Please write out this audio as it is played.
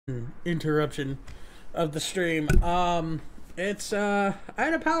interruption of the stream. It's I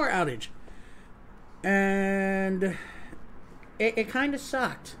had a power outage, and it kind of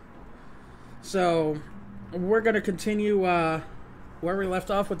sucked. So we're gonna continue where we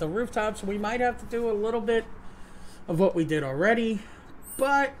left off with the rooftops. We might have to do a little bit of what we did already,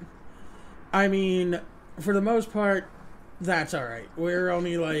 but I mean, for the most part, that's alright. We're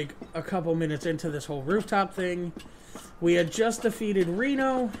only like a couple minutes into this whole rooftop thing. We had just defeated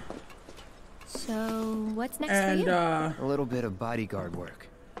Reno. So, what's next and, for you? A little bit of bodyguard work.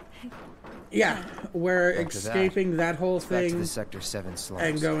 Yeah, we're escaping that whole back thing to the Sector 7 slums.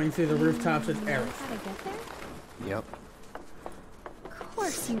 and going through the rooftops with Eric. How to get there? Yep. Of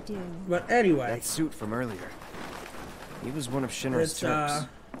course you do. But anyway, That suit from earlier. He was one of Shinra's it's Turks.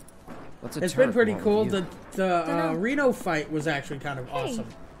 What's a it's Turk been pretty want cool. with you? The Reno fight was actually kind of Hey, awesome.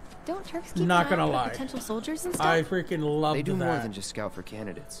 don't Turks keep Not an eye gonna out for lie. potential soldiers and stuff? I freaking loved They do that. more than just scout for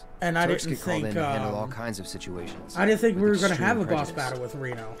candidates. And I Turks didn't get called think in to handle all kinds of situations. I didn't think we were with going to have a extreme boss prejudice. battle with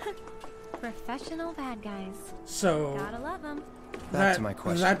Reno. Professional bad guys. So Gotta love them. Back to my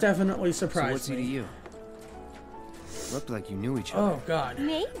question. that definitely So surprised what's he to me. you? Looked like you knew each other. Oh god.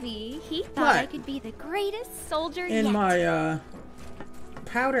 Maybe he thought But I could be the greatest soldier In yet. my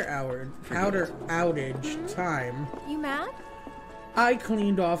powder outage time, You mad? I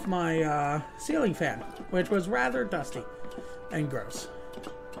cleaned off my ceiling fan, which was rather dusty and gross.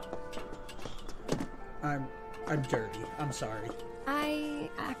 I'm dirty. I'm sorry. I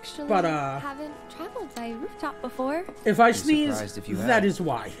actually But, haven't traveled by rooftop before. If I Be sneeze, surprised if you that had. is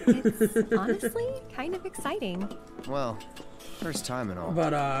why. It's honestly kind of exciting. Well, first time and all.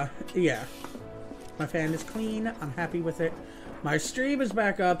 But yeah. My fan is clean. I'm happy with it. My stream is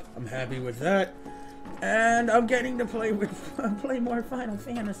back up. I'm happy with that. And I'm getting to play more Final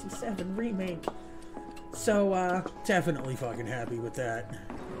Fantasy VII Remake. So definitely fucking happy with that.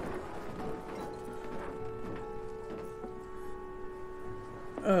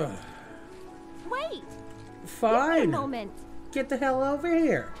 Ugh. Wait! Give me a Fine. moment. Get the hell over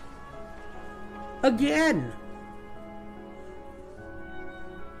here. Again.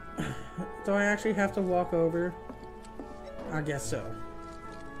 Do I actually have to walk over? I guess so.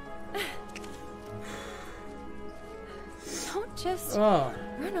 Don't just Oh,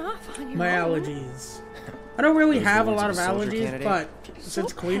 run off on your my own. allergies. I don't really Those have a wounds lot of of a soldier allergies, candidate? but So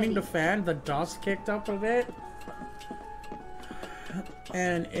since cleaning the petty. fan, the dust kicked up a bit.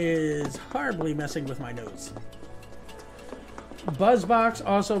 And is horribly messing with my nose. Buzzbox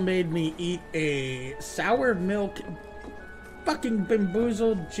also made me eat a sour milk fucking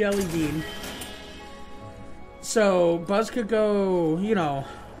bamboozled jelly bean. So Buzz could go, you know,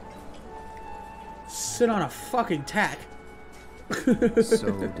 sit on a fucking tack.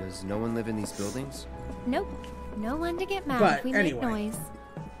 So, does no one live in these buildings? Nope. No one to get mad But if we anyway. make noise.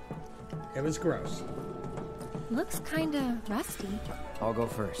 It was gross. Looks kinda rusty. I'll go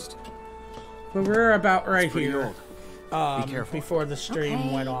first. But we're about right Pretty here. old. Be careful. Before the stream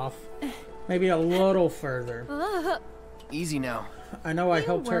Okay. went off. Maybe a little further. Easy now. I know I You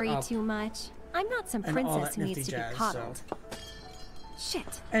helped her worry up. too much. I'm not some and all princess that who needs nifty to be jazz, coddled. so.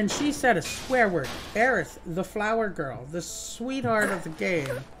 Shit. And she said a swear word. Aerith, the flower girl, the sweetheart of the game,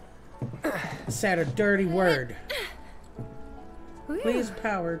 said a dirty word. Whew. Please,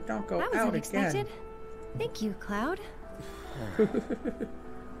 Power, don't go That was out unexpected. again. Thank you, Cloud.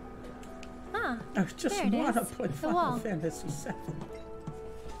 Ah, I just there it want to is. play The Final wall. Fantasy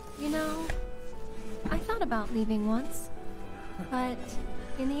VII. you know, I thought about leaving once, but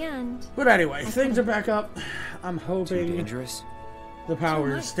in the end, But anyway, things are back up. I'm Too hoping dangerous? the power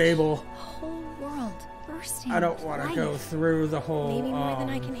much. is stable. the whole world bursting. I don't want to go through the whole Maybe more than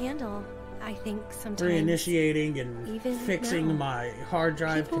I can handle. I think sometimes reinitiating and Even fixing now, my hard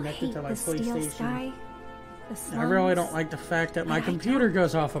drive people connected hate to my the steel PlayStation. sky, the I really slums. don't like the fact that my But I computer don't.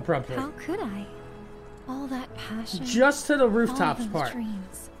 goes off abruptly. How could I? All that passion. Just to the all rooftops those part.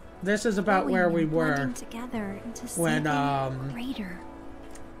 Dreams, This is about growing where we and were blending together into when, something greater.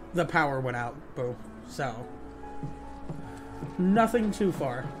 the power went out. Boo. So, nothing too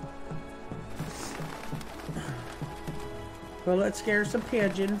far. But let's scare some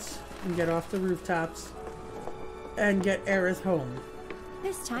pigeons and get off the rooftops and get Aerith home.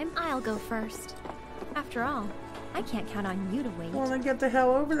 This time I'll go first. After all, I can't count on you to wait. Well, then get the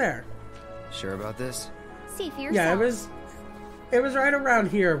hell over there. Sure about this? See for yourself. Yeah, it was right around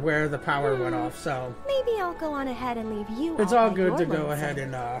here where the power went off, so Maybe I'll go on ahead and leave you. it's all all by good your to go lonesome. ahead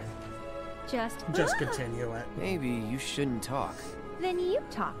and just continue it. Maybe you shouldn't talk. Then you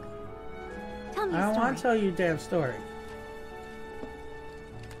talk. Tell me I a don't story. want to tell you a damn story.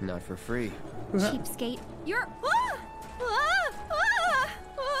 Not for free. Cheapskate. You're.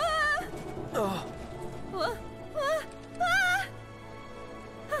 Ah! Ah!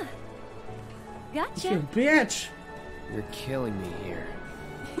 Huh. Gotcha. You bitch. You're killing me here.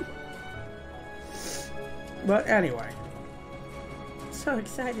 But anyway. So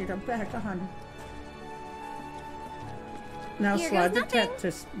excited, I'm back on. Now Here slide the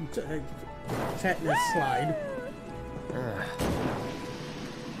goes nothing. tetanus slide.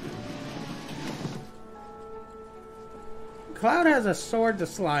 Cloud has a sword to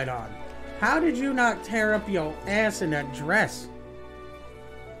slide on. How did you not tear up your ass in that dress?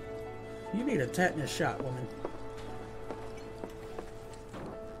 You need a tetanus shot, woman.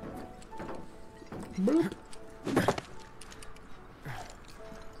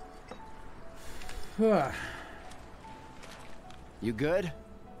 Boop. You good?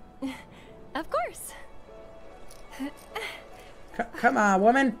 Of course. Come on,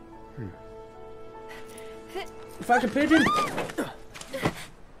 woman. Fucking pigeon.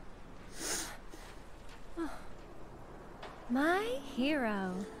 My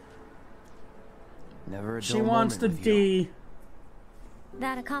hero. Never a dull She wants the moment with you. D.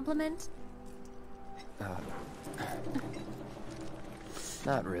 That a compliment?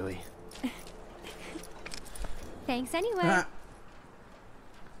 Not really. Thanks anyway.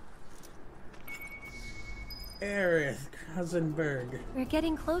 Aerith Cousinberg. We're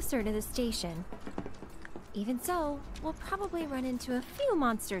getting closer to the station. Even so, we'll probably run into a few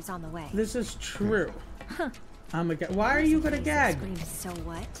monsters on the way. This is true. Huh. I'm a why are you gonna gag? Scream, so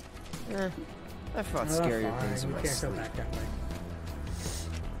what? I fought Oh, scarier fine. things in We my can't go sleep. back that way.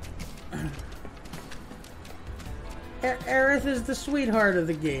 Aerith is the sweetheart of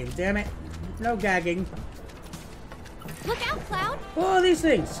the game. Damn it! No gagging. Look out, Cloud! Oh, these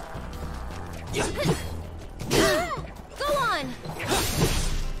things. Go on!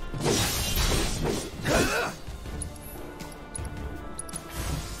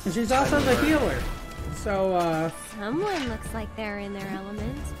 And she's also the healer. So, Someone looks like they're in their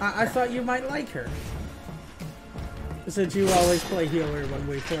element. I thought you might like her. Since you always play healer when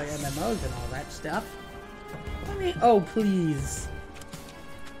we play MMOs and all that stuff. I mean, oh, please.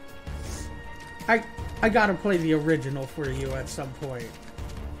 I gotta play the original for you at some point.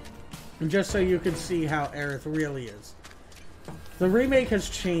 And just so you can see how Aerith really is. The remake has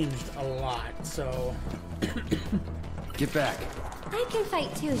changed a lot, so... Get back. I can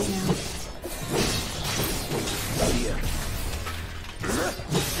fight too, you know.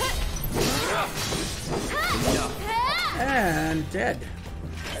 And dead.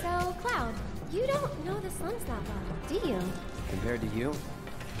 So, Cloud, you don't know the slums that well, do you? Compared to you?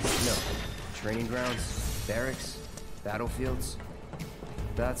 No. Training grounds, barracks, battlefields.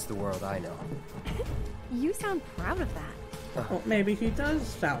 That's the world I know. You sound proud of that. Well, maybe he does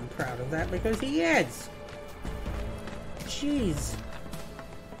sound proud of that because he is. Jeez.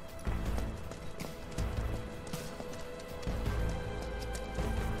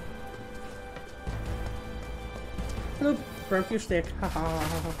 Oop, broke your stick. Ha ha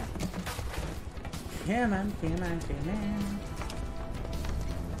ha ha. Come on, come on, come on.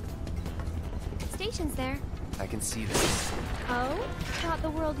 Station's there. I can see this. Oh? Thought the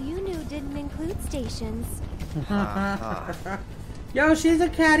world you knew didn't include stations. Yo, she's a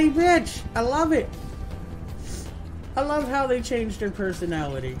catty bitch. I love it. I love how they changed her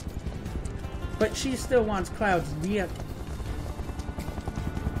personality. But she still wants Cloud's dick.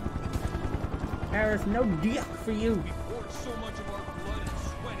 Aerith, no dick for you. We poured so much of our blood and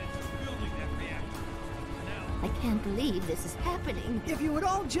sweat into building that reactor. Now, I can't believe this is happening. If you would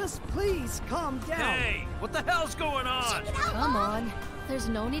all just please calm down. hey, what the hell's going on? Come on. There's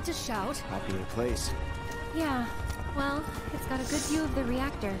no need to shout. Popular place. Yeah, well, it's got a good view of the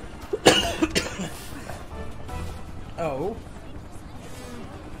reactor. Oh.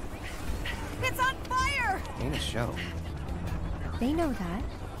 It's on fire! Ain't a show. They know that.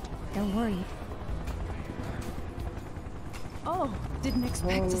 Don't worry. Oh, didn't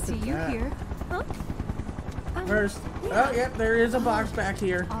expect to look see at you that. here. Huh? First. Oh, yep, there is a box back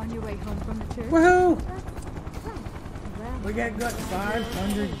here. On your way home from the church? Woohoo! Well, We got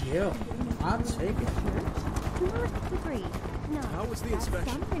 500 gil. I'll take it. Not degree. No. How was the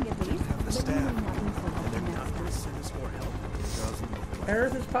inspection? something at least. Have the but staff. we may not be so And they're next not going to time. send us more help.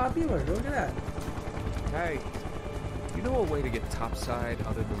 Aerith is popular. Look at that. Hey, you know a way to get topside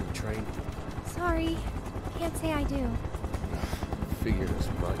other than the train? Sorry. Can't say I do. Figured as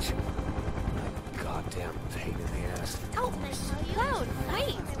much. Goddamn pain in the ass. Oh, Cloud,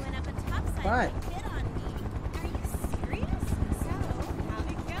 wait! What? Are you serious? So, how'd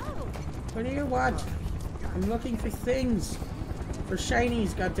it go? What do you want? I'm looking for things. For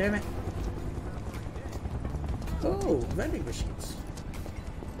shinies, goddammit. Oh, vending machines.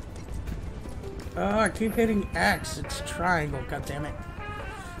 Oh, I keep hitting X. It's triangle, goddammit.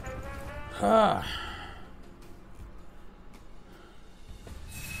 Ah.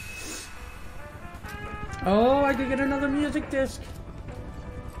 Oh, I could get another music disc.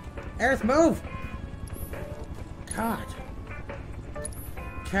 Earth, move! God.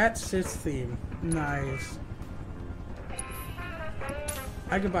 Cat sits theme. Nice.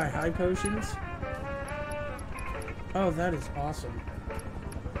 I could buy high potions. Oh, that is awesome.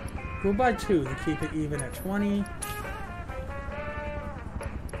 We'll buy 2 to keep it even at 20.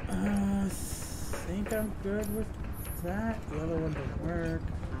 I think I'm good with that. The other one didn't work.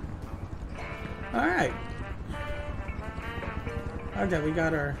 Alright. Okay, we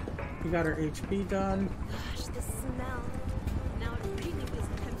got our HP done. Gosh, the smell. Now it really feels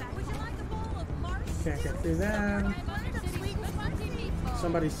like I'm back. Would you like a bowl of marsh? Can't get through that.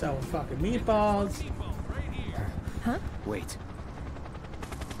 Somebody's selling fucking meatballs. Huh? Wait.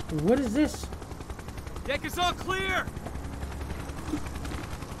 What is this? Deck is all clear!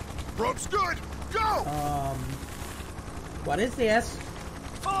 Rope's good! Go! What is this?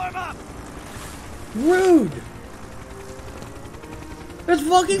 Arm up! Rude! That's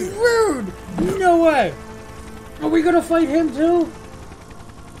fucking rude! No way! Are we gonna fight him too?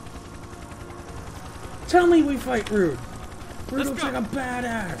 Tell me we fight Rude. Rude looks like a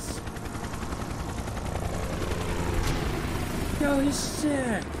badass. Yo, he's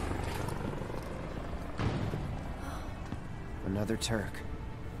sick. Another Turk.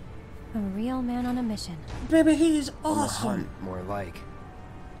 A real man on a mission. Baby, he's On the awesome. hunt, more like.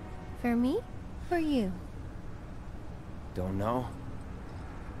 For me? For you? Don't know.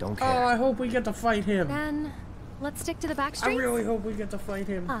 Don't Oh, care. I hope we get to fight him. Then, let's stick to the back I streets? really hope we get to fight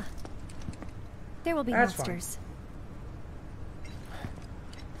him. Ah. There will be That's fine. monsters.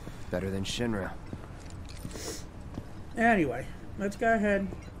 Better than Shinra. Anyway, let's go ahead.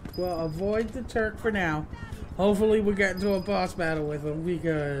 We'll avoid the Turk for now. Hopefully we get into a boss battle with him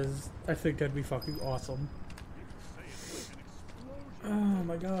because I think that'd be fucking awesome. Oh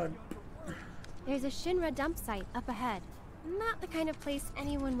my god. There's a Shinra dump site up ahead. Not the kind of place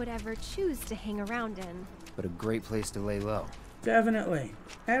anyone would ever choose to hang around in. But a great place to lay low. Definitely.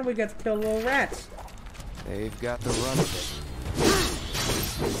 And we get to kill little rats. They've got the run of it.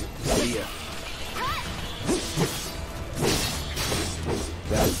 See ya.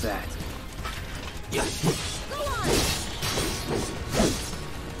 That's that. Go on!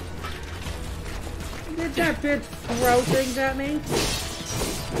 Did that bitch throw things at me?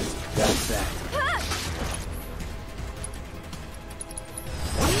 That's that.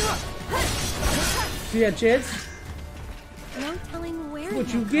 Yeah, Chids? No telling where What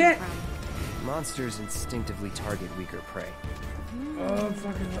they'll you come get? from. Monsters instinctively target weaker prey. Oh,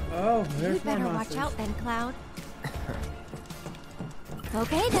 fucking. Oh, You there's more better monsters. watch out then, Cloud.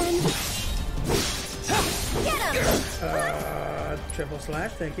 Okay then. Get him! Triple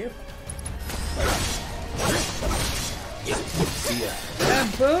slash, thank you. See ya.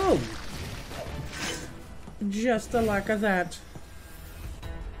 And boom! Just the like of that.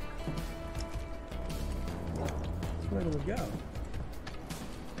 Where do we go?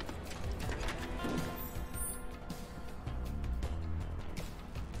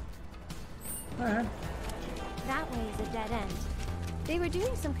 Alright. That way is a dead end. They were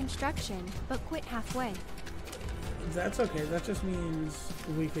doing some construction, but quit halfway. That's okay. That just means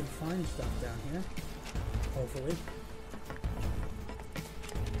we can find stuff down here. Hopefully.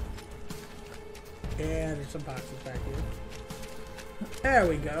 And there's some boxes back here. There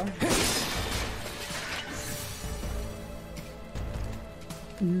we go.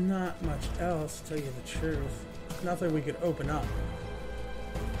 Not much else, to tell you the truth. Nothing we could open up.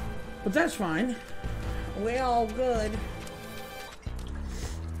 But that's fine. We're all good.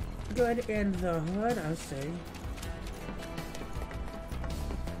 Good in the hood, I see.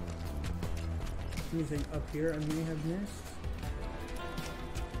 Anything up here I may have missed?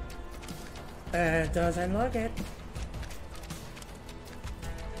 It doesn't look it.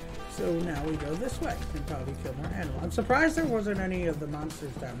 So now we go this way and probably kill more animals. I'm surprised there wasn't any of the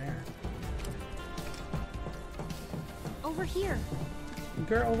monsters down there. Over here.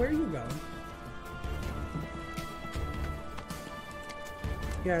 Girl, where are you going?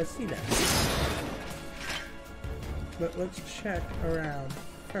 Yeah, I see that. But let's check around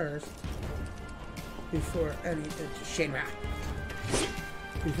first before Shinra.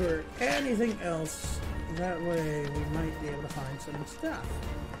 Before anything else. That way we might be able to find some stuff.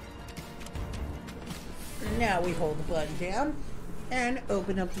 Now we hold the button down and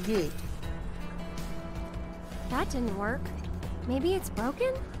open up the gate. That didn't work. Maybe it's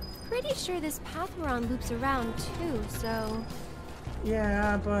broken? Pretty sure this path we're on loops around too, so...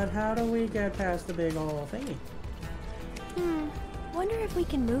 Yeah, but how do we get past the big old thingy? Wonder if we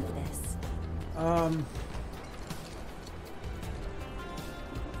can move this.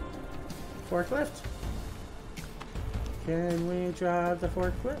 Forklift? Can we drive the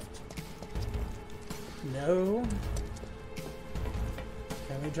forklift? No.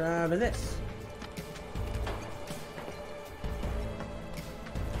 Can we drive this?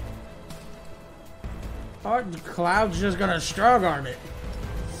 Oh, Cloud's just gonna strong arm it.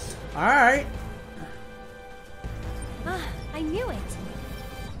 Alright. Ah, I knew it.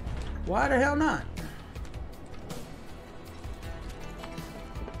 Why the hell not?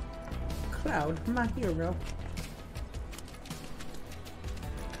 Cloud, my hero.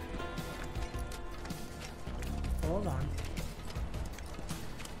 Hold on.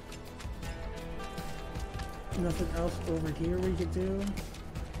 Nothing else over here we could do?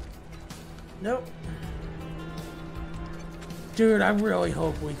 Nope. Dude, I really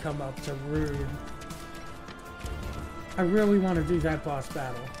hope we come up to Rude. I really want to do that boss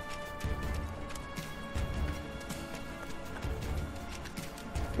battle.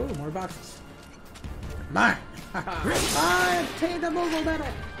 Ooh, more boxes. Mine! I obtained a mogul medal!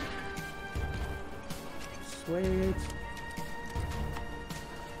 Sweet.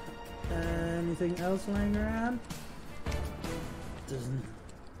 Anything else laying around? Doesn't.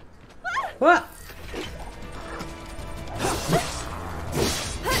 What?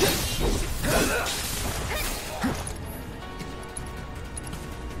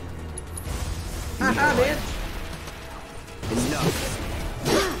 Haha, bitch! Enough.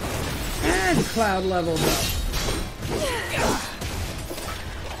 And Cloud leveled up.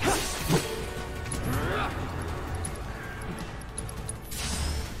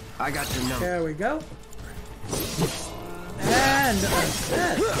 I got your number. There we go. And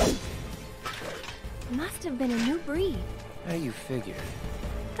assist. Must have been a new breed. How you figured?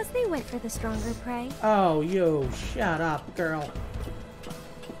 Because they went for the stronger prey. Oh, you shut up, girl.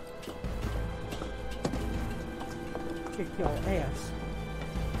 Kick your ass.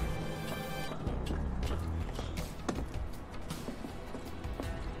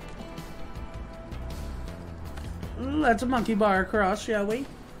 Let's monkey bar across, shall we?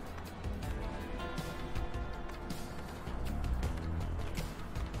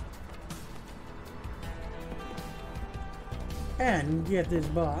 And get this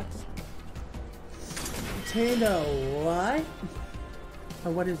box. Potato, what?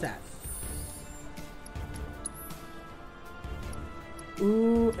 Oh, what is that?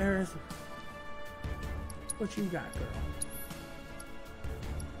 Ooh, Aerith. What you got, girl?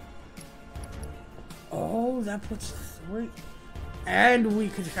 Oh, that puts 3. And we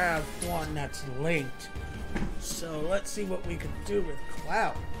could have one that's linked. So let's see what we could do with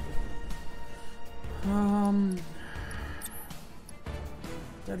Cloud.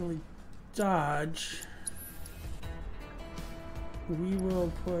 Deadly dodge. We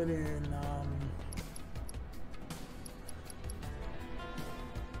will put in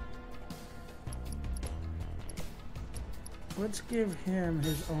let's give him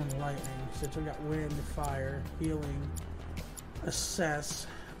his own lightning since we got wind, fire, healing, assess.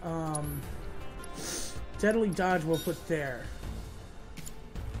 Deadly dodge we'll put there.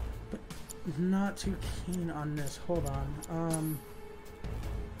 But not too keen on this. Hold on.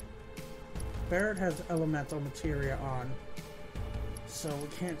 Barrett has elemental materia on, so we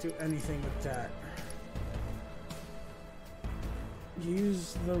can't do anything with that.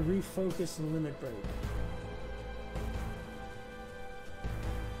 Use the refocus limit break.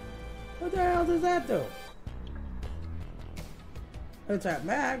 What the hell does that do? It's at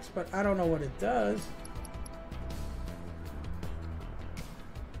max, but I don't know what it does.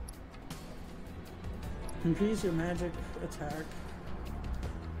 Increase your magic attack.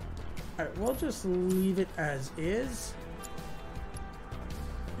 Alright, we'll just leave it as is.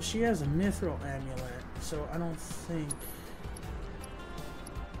 She has a mithril amulet, so I don't think...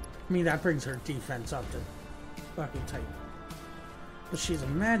 I mean, that brings her defense up to fucking tight. But she's a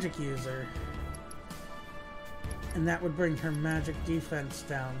magic user. And that would bring her magic defense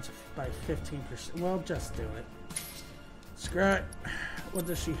down by 15%. Well, just do it. Screw it. What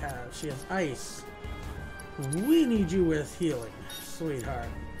does she have? She has ice. We need you with healing, sweetheart.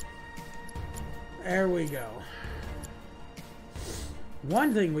 There we go.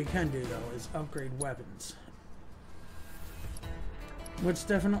 One thing we can do, though, is upgrade weapons. Let's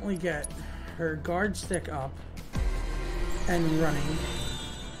definitely get her guard stick up and running.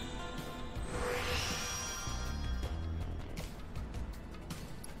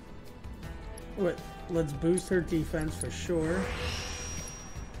 Let's boost her defense for sure.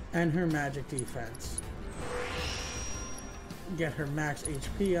 And her magic defense. get her max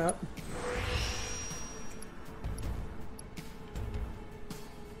HP up.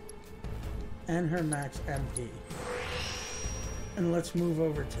 And her max MP. And let's move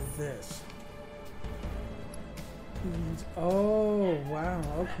over to this. Oh, wow,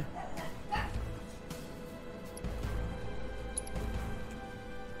 okay.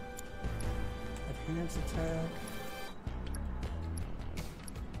 Enhanced attack.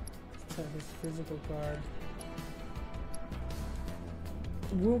 Attack is physical guard.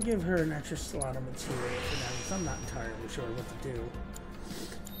 We'll give her an extra slot of material for now, because I'm not entirely sure what to do.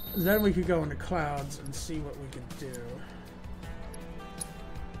 Then we could go into clouds and see what we could do.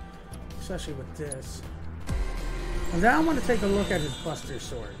 Especially with this. And now I want to take a look at his Buster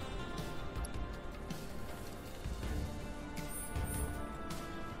Sword.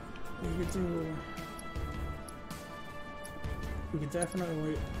 We could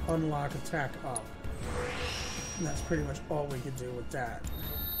definitely unlock attack up. And that's pretty much all we could do with that.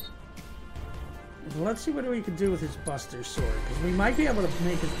 Let's see what we could do with his Buster Sword, because we might be able to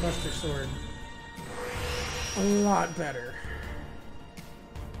make his Buster Sword a lot better.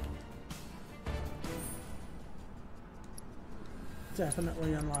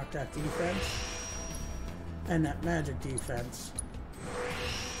 Definitely unlock that defense and that magic defense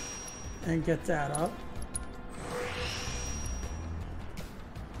and get that up.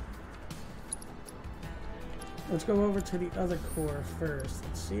 Let's go over to the other core first.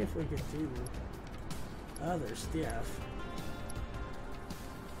 Let's see if we could do other stuff.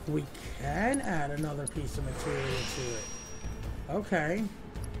 We can add another piece of material to it. Okay.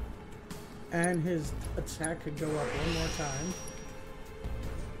 And his attack could go up one more time.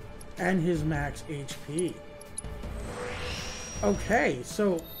 And his max HP. Okay,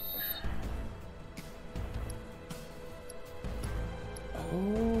 so...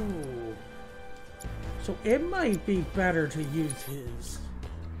 Oh. So it might be better to use his...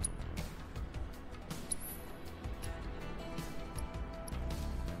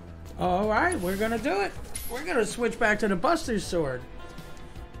 Alright, we're gonna do it. We're gonna switch back to the Buster Sword.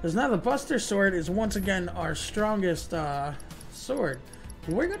 Because now the Buster Sword is once again our strongest sword.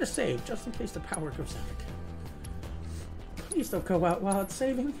 We're gonna save, just in case the power goes out. Please don't go out while it's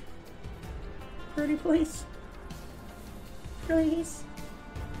saving. Pretty please. Please.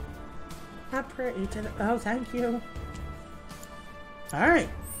 Not pretty to the... Oh, thank you. Alright.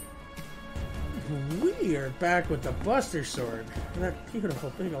 We are back with the Buster Sword. That beautiful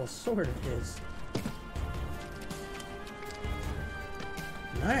big old sword of his.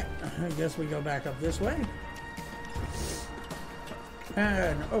 Alright, I guess we go back up this way.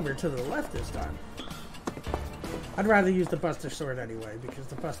 And over to the left this time. I'd rather use the Buster Sword anyway, because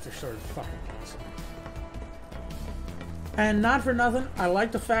the Buster Sword is fucking awesome. And not for nothing, I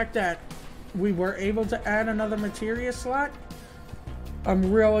like the fact that we were able to add another materia slot.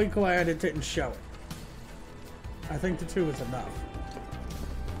 I'm really glad it didn't show it. I think the 2 is enough.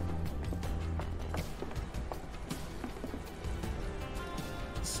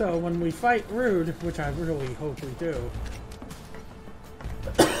 So when we fight Rude, which I really hope we do,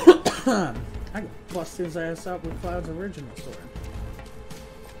 I can bust his ass up with Cloud's original sword.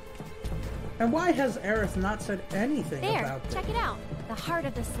 And why has Aerith not said anything about this? Check it out. The heart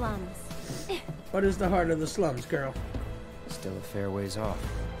of the slums. What is the heart of the slums, girl? Still a fair ways off.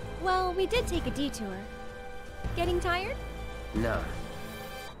 Well, we did take a detour. Getting tired? Nah.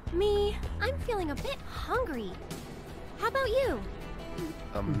 Me, I'm feeling a bit hungry. How about you?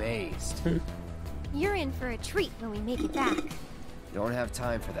 Amazed. You're in for a treat when we make it back. Don't have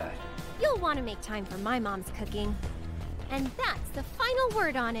time for that. You'll want to make time for my mom's cooking. And that's the final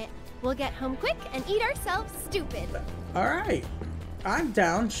word on it. We'll get home quick and eat ourselves stupid. Alright. I'm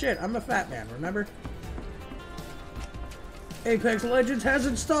down. Shit, I'm a fat man, remember? Apex Legends has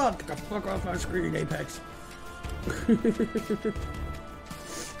installed. Get the fuck off my screen, Apex.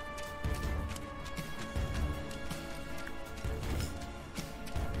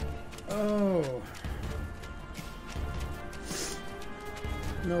 Oh.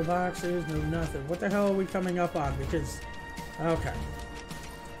 No boxes, no nothing. What the hell are we coming up on? Because... Okay.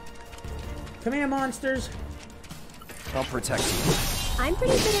 Come here, monsters. I'll protect you. I'm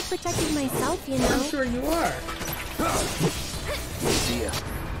pretty good at protecting myself, you know. I'm sure you are. See ya.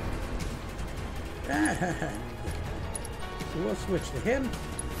 And we'll switch to him.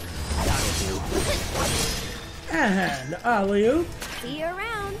 That'll do. And alley-oop. See you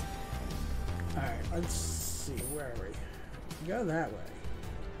around. Alright, let's see. Where are we? Go that way.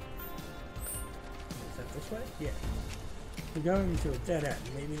 Is that this way? Yeah. We're going to a dead end.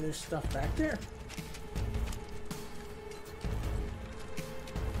 Maybe there's stuff back there.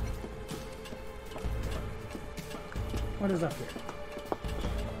 What is up here?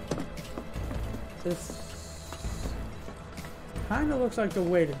 This kind of looks like the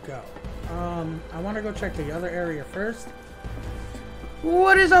way to go. I want to go check the other area first.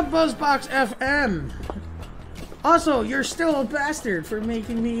 What is up, Buzzbox FM? Also, you're still a bastard for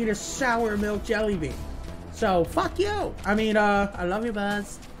making me eat a sour milk jelly bean. So, fuck you. I mean, I love you,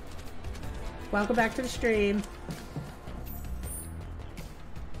 Buzz. Welcome back to the stream.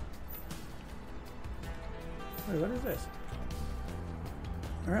 Wait, what is this?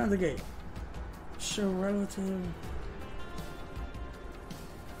 Around the gate. Show relative.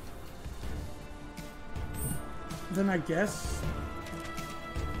 Then I guess.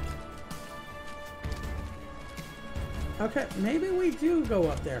 Okay, maybe we do go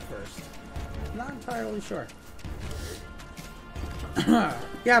up there first. Not entirely sure.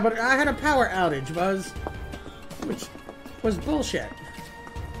 Yeah, but I had a power outage, Buzz. Which was bullshit.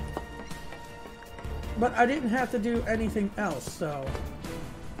 But I didn't have to do anything else, so...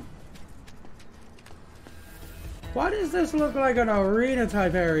 Why does this look like an arena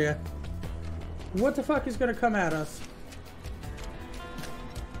type area? What the fuck is gonna come at us?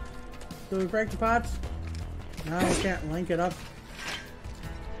 Do we break the pots? No, we can't link it up.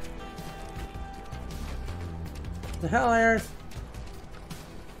 The hell, Aerith?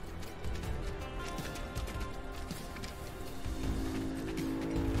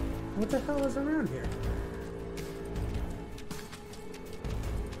 What the hell is around here?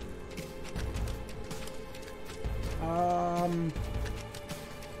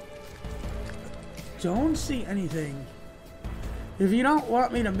 Don't see anything. If you don't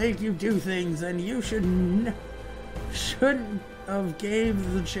want me to make you do things, then you shouldn't have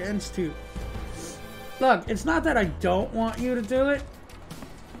gave the chance to. Look, it's not that I don't want you to do it.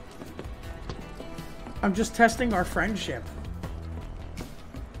 I'm just testing our friendship.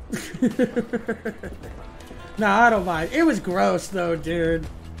 Nah, I don't mind. It was gross though, dude.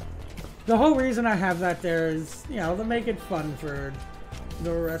 The whole reason I have that there is, you know, to make it fun for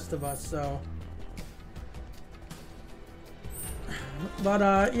the rest of us, so.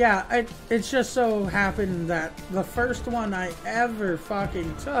 But, yeah, it's just so happened that the first one I ever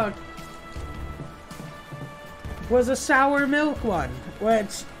fucking took was a sour milk one,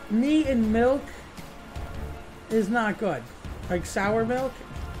 which meat and milk is not good. Like, sour milk,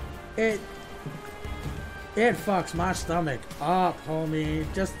 it fucks my stomach up,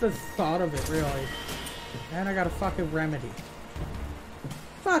 homie. Just the thought of it, really. And I got a fucking remedy.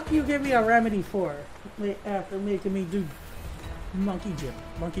 Fuck you give me a remedy for after making me do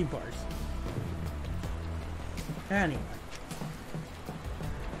monkey bars. Anyway.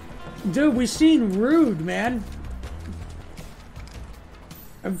 Dude, we seen Rude, man.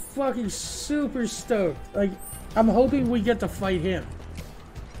 I'm fucking super stoked. Like, I'm hoping we get to fight him.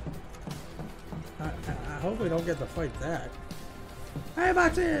 I hope we don't get to fight that. Hey,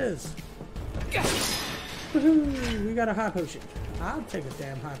 boxes! Woohoo! We got a high potion. I'll take a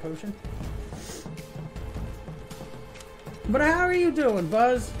damn high potion. But how are you doing,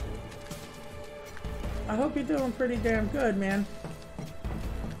 Buzz? I hope you're doing pretty damn good, man.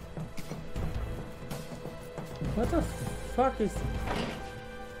 What the fuck is...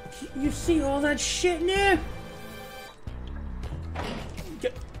 You see all that shit in there?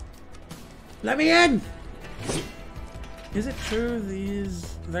 Let me in! Is it true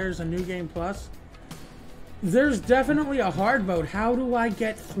there's a new game plus? There's definitely a hard mode. How do I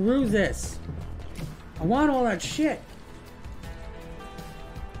get through this? I want all that shit.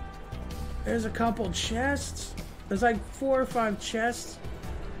 There's a couple chests. There's like 4 or 5 chests.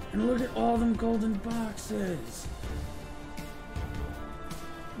 And look at all them golden boxes.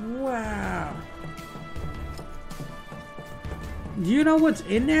 Wow. Do you know what's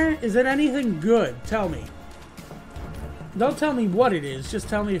in there? Is it anything good? Tell me. Don't tell me what it is. Just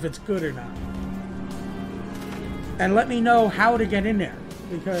tell me if it's good or not. And let me know how to get in there.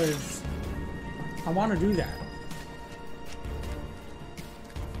 Because I want to do that.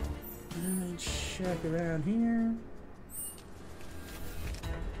 Let me check around here.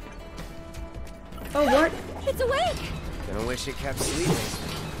 Oh, what? It's awake! Gonna wish it kept sleeping.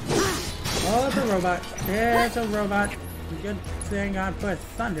 Oh, it's a robot. Yeah, it's a robot. Good thing I put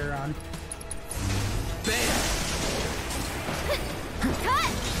thunder on. Bam!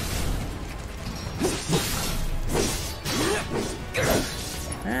 Cut!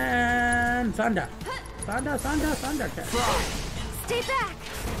 And thunder. Thunder, thunder, thunder. Stay back!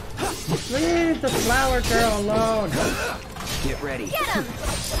 Leave the flower girl alone. Get ready. Get him!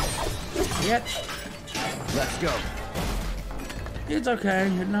 Yet. Let's go. It's okay.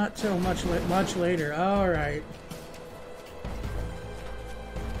 Not till much later. All right.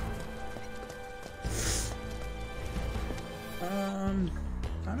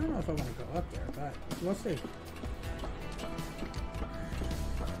 don't know if I want to go up there, but we'll see.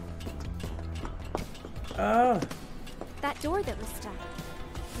 Oh. That door that was stuck.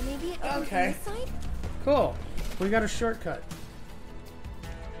 Maybe it goes Okay. on this side? Cool. We got a shortcut.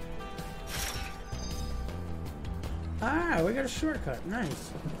 Ah, we got a shortcut.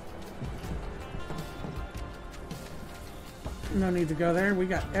 Nice. No need to go there. We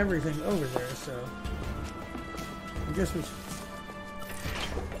got everything over there, so I guess we should.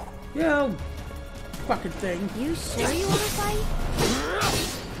 Yo, fucking thing. You sure you want to fight?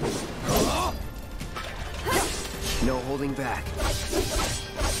 No holding back.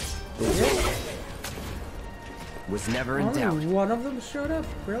 Was never in doubt. Only one of them showed up?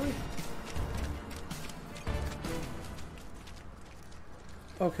 Really?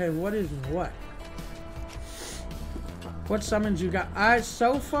 Okay, what is what? What summons you got?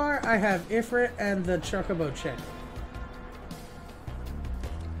 So far I have Ifrit and the Chocobo chick.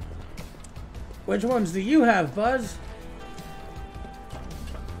 Which ones do you have, Buzz?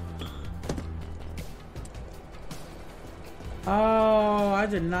 Oh, I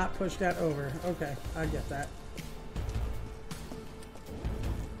did not push that over. Okay, I get that.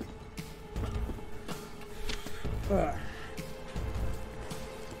 Ugh.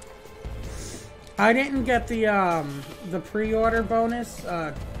 I didn't get the pre-order bonus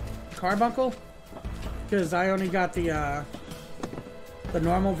carbuncle because I only got the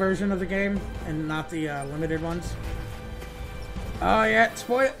normal version of the game and not the limited ones. Oh yeah,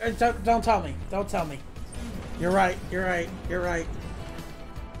 spoil. Don't tell me. Don't tell me. You're right. You're right. You're right.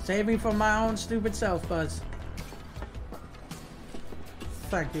 Save me from my own stupid self, Buzz.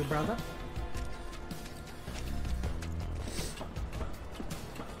 Thank you, brother.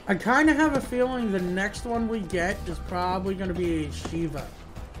 I kind of have a feeling the next one we get is probably going to be Shiva.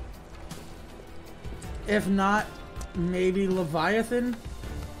 If not, maybe Leviathan?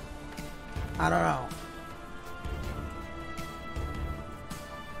 I don't know.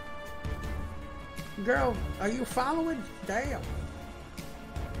 Girl, are you following? Damn.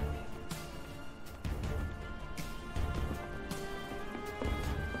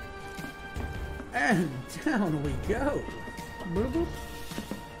 And down we go. Boop, boop.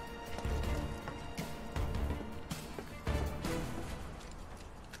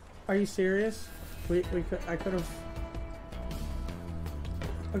 Are you serious? I could have.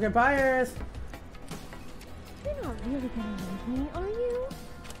 Okay, bye, Earth. You're not really gonna leave me, are you?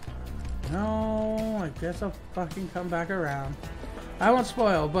 No, I guess I'll fucking come back around. I won't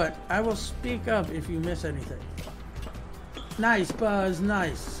spoil, but I will speak up if you miss anything. Nice, Buzz,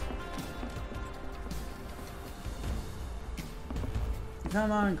 nice.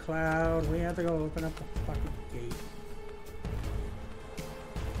 Come on, Cloud. We have to go open up the fucking gate.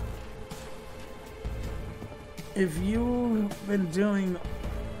 If you've been doing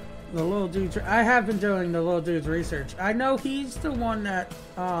the little dude's... I have been doing the little dude's research. I know he's the one that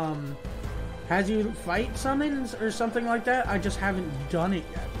has you fight summons or something like that. I just haven't done it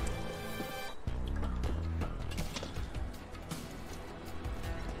yet.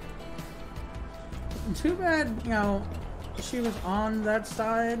 Too bad, you know, she was on that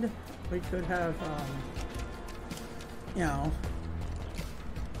side. We could have, you know...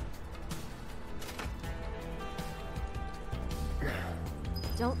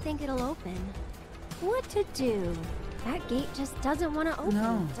 Don't think it'll open. What to do? That gate just doesn't want to open,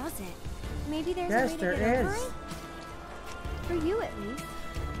 No. does it? Maybe there's Yes, a way to there get over is. it? For you, at least.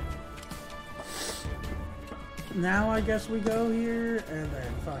 Now I guess we go here and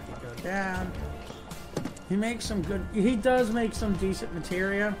then fucking go down. He makes some good... He does make some decent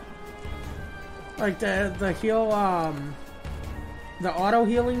materia. Like the heal, the auto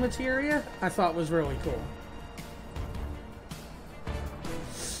healing materia, I thought was really cool.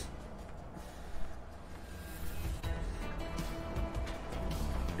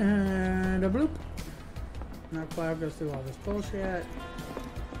 And a bloop. Now Cloud goes through all this bullshit.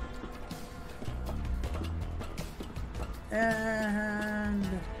 And...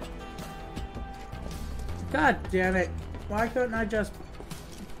 God damn it. Why couldn't I just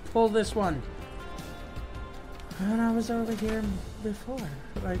pull this one? And I was over here before.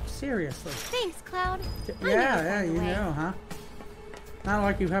 Like, seriously. Thanks, Cloud. Yeah, you know, huh? Not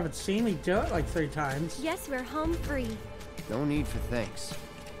like you haven't seen me do it like 3 times. Yes, we're home free. No need for thanks.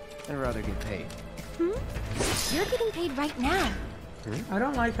 I'd rather get paid. You're getting paid right now. I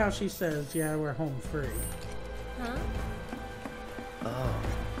don't like how she says, yeah, we're home free. Huh? Oh.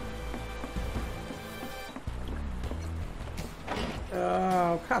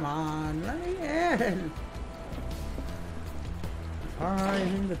 Oh, come on. Let me in.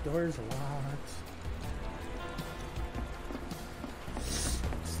 Fine, the door's locked.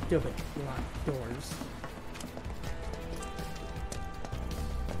 stupid locked doors.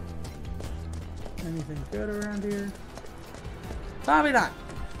 Anything good around here? Probably not.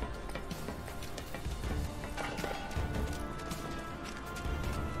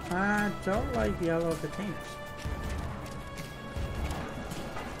 I don't like yellow containers.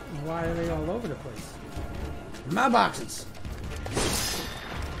 Why are they all over the place? My boxes!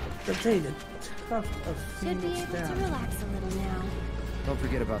 Contain the tough of Should be Phoenix able to down. relax a little now. Don't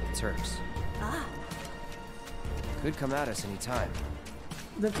forget about the Turks. Ah, Could come at us anytime.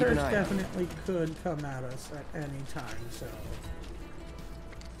 The Keep an Turks eye out. definitely could come at us at any time, so...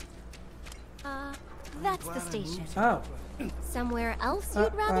 that's the station. Oh. Somewhere else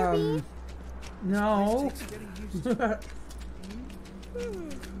you'd rather be? No.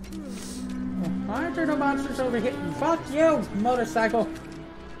 Why aren't there no monsters over here? Fuck you, motorcycle!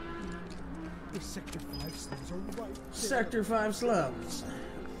 Sector 5 slums are right. Sector 5 slums.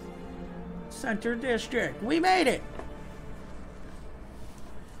 Center District. We made it!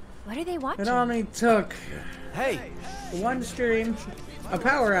 What are they watching? It only took Hey! one stream, a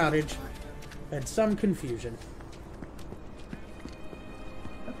power outage, and some confusion.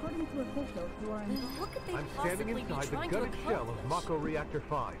 According to officials who are in What could they I'm standing possibly be inside the trying to gutted shell of accomplish? Mako Reactor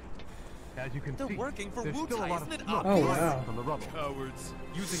 5. As you can They're see, working for there's Wu still a Tai, lot of isn't it smoke obvious? rising Oh, wow. from the rubble. Cowards.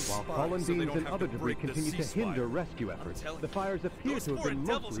 Using While spies fallen so they beams don't and have other to debris break the continue to hinder ceasefire. rescue I'm efforts, telling the you, fires appear those to have foreign been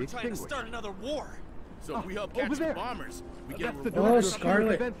devils mostly are trying to extinguished. start another war. So if we help over catch the there. bombers, we get a That's the reward. director of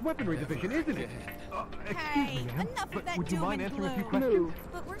Scarlet. Defense Weaponry Division, isn't it? Excuse me, ma'am, enough of but that would you doom mind and answering a few gloom. questions?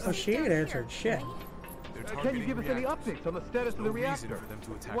 But we're Oh, safe she down ain't here, answered shit. right? Can you give us any updates on the status of the reactor?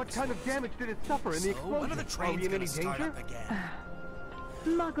 What kind of damage did it suffer in the explosion? When are the Are trains we in gonna any start danger? up again?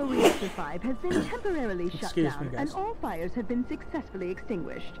 Mako Reactor 5 has been temporarily shut Excuse me, down, guys. and all fires have been successfully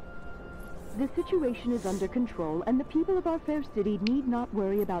extinguished. The situation is under control, and the people of our fair city need not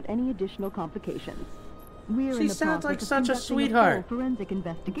worry about any additional complications. We're She in the sounds process like of such a conducting sweetheart. full forensic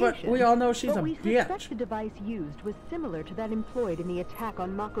investigation. But we all know she's but a we bitch. suspect the device used was similar to that employed in the attack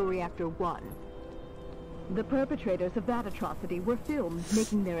on Mako Reactor 1. The perpetrators of that atrocity were filmed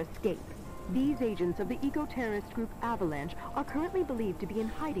making their escape. These agents of the eco-terrorist group Avalanche are currently believed to be in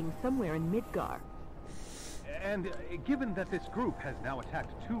hiding somewhere in Midgar. And given that this group has now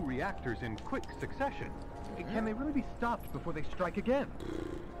attacked 2 reactors in quick succession, can they really be stopped before they strike again?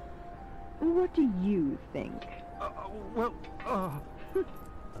 What do you think?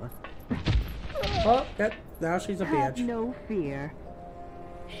 Oh, now she's a Have bitch. no fear.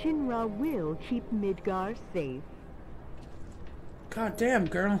 Shinra will keep Midgar safe. God damn,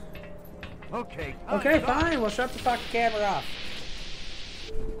 girl. Okay. Okay, fine. We'll shut the fucking camera off.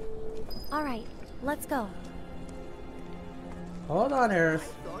 All right, let's go. Hold on, Aerith.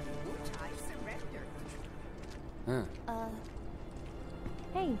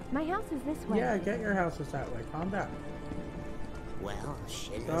 Hey, my house is this way. Yeah, get your houses that way. Calm down. Well,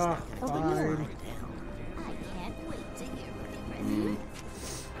 Shinra's Oh, not gonna Open be your fine. slowed down. I can't wait to hear what the president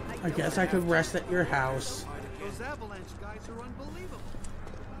I guess I could rest at your house. Those Avalanche guys are unbelievable.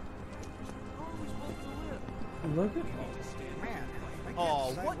 How are we supposed to live? Look at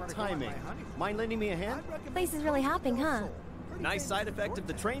Oh, what timing. Mind lending me a hand? Place is really hopping, huh? Nice side effect of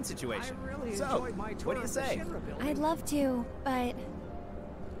the train situation. So, what do you say? I'd love to, but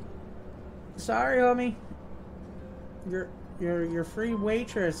Sorry, homie. You're free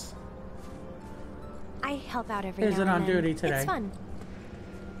waitress. I help out every Isn't now on and then. duty today. It's fun.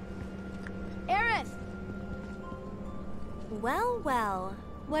 Aerith! Well, well.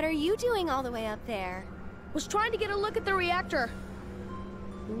 What are you doing all the way up there? Was trying to get a look at the reactor.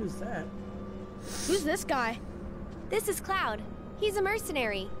 Who is that? Who's this guy? This is Cloud. He's a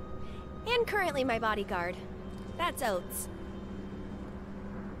mercenary. And currently my bodyguard. That's Oates.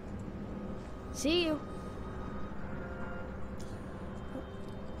 See you.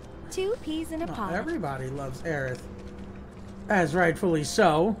 2 peas in a Oh, pod. everybody loves Aerith. As rightfully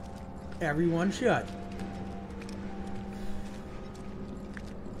so. Everyone should.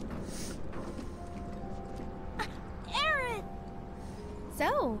 Aerith!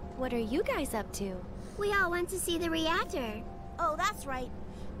 So, what are you guys up to? We all went to see the reactor. Oh, that's right.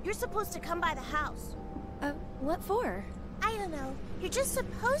 You're supposed to come by the house. What for? I don't know. You're just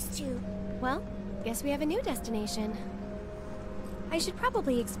supposed to. Well, guess we have a new destination. I should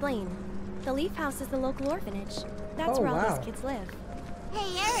probably explain. The Leaf House is the local orphanage. That's Oh, where all wow. these kids live.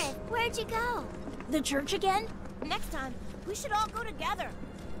 Hey, Aerith, where'd you go? The church again? Next time, we should all go together.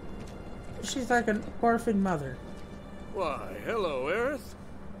 She's like an orphan mother. Why, hello, Aerith.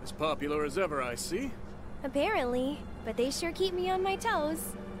 As popular as ever, I see. Apparently, but they sure keep me on my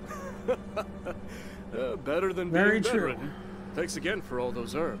toes. Better than Very being true. bedridden. Thanks again for all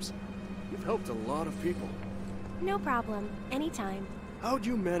those herbs. You've helped a lot of people. No problem. Anytime. How'd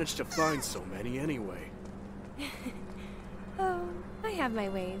you manage to find so many anyway? Oh, I have my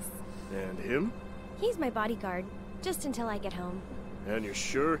ways. And him? He's my bodyguard, just until I get home. And you're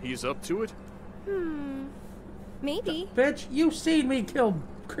sure he's up to it? Maybe. Bitch, you've seen me kill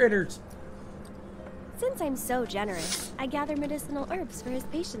critters. Since I'm so generous, I gather medicinal herbs for his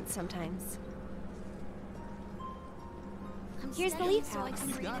patients sometimes. Here's the leaf house.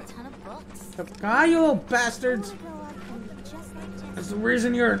 Ah, you little bastards! That's the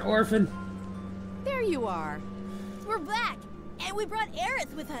reason you're an orphan. There you are. We're back, and we brought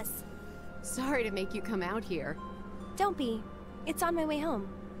Aerith with us. Sorry to make you come out here. Don't be. It's on my way home.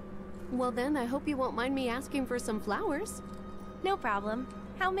 Well then, I hope you won't mind me asking for some flowers. No problem.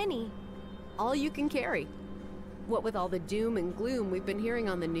 How many? All you can carry. What with all the doom and gloom we've been hearing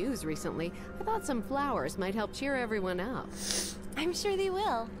on the news recently, I thought some flowers might help cheer everyone up. I'm sure they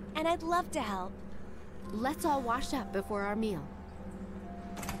will, and I'd love to help. Let's all wash up before our meal.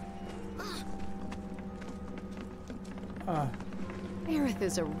 Aerith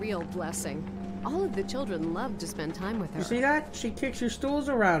is a real blessing. All of the children love to spend time with her. You see that? She kicks your stools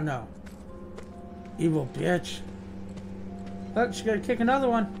around now. Evil bitch. Look, she's gonna kick another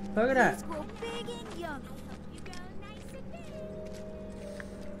one. Look at that.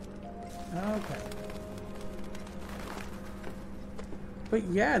 Okay. But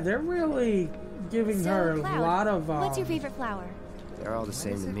yeah, they're really giving her a lot of. What's your favorite flower? They're all the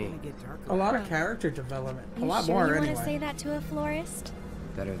same to me. A lot of character development. A lot sure more you anyway. Want to say that to a florist?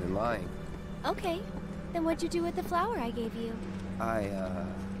 Better than lying. Okay. Then what'd you do with the flower I gave you?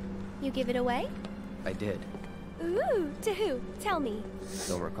 You give it away? I did. Ooh, to who? Tell me.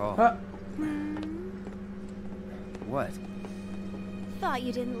 Don't recall. What? Thought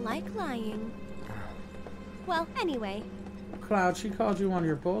you didn't like lying. Well, anyway. Cloud, she called you on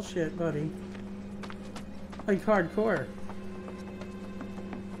your bullshit, buddy. Like hardcore.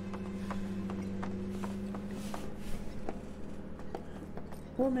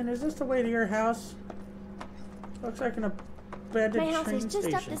 Woman, is this the way to your house? Looks like an abandoned My house train is just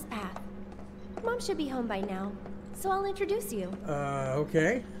station. up this path. Mom should be home by now, so I'll introduce you.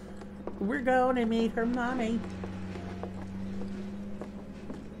 Okay. We're going to meet her mommy.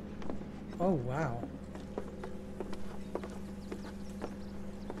 Oh, wow.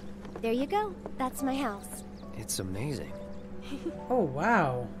 There you go. That's my house. It's amazing. Oh,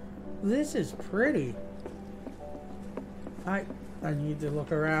 wow. This is pretty. I need to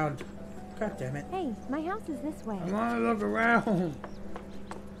look around. God damn it. Hey, my house is this way. I want to look around.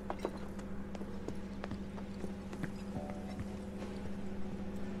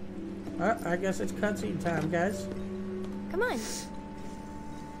 I guess it's cutscene time, guys. Come on.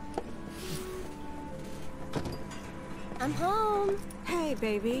 I'm home. Hey,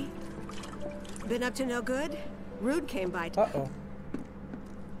 baby. Been up to no good? Rude came by. Uh-oh.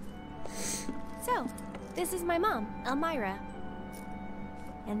 So, this is my mom, Elmira.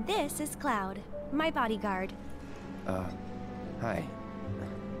 And this is Cloud, my bodyguard. Hi.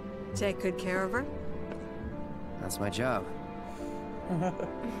 Take good care of her? That's my job.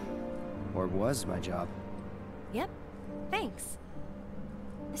 Or was my job. Yep. Thanks.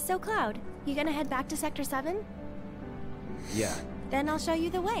 So, Cloud, you gonna head back to Sector 7? Yeah. Then I'll show you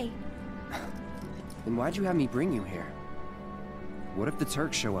the way. Then why'd you have me bring you here? What if the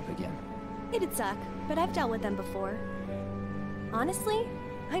Turks show up again? It'd suck, but I've dealt with them before. Honestly,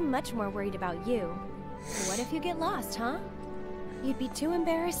 I'm much more worried about you. What if you get lost, huh? You'd be too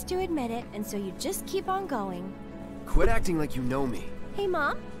embarrassed to admit it, and so you just keep on going. Quit acting like you know me. Hey,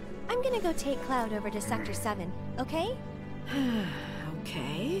 Mom. I'm gonna go take Cloud over to Sector 7, okay?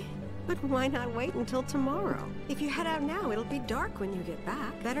 Okay. But why not wait until tomorrow? If you head out now, it'll be dark when you get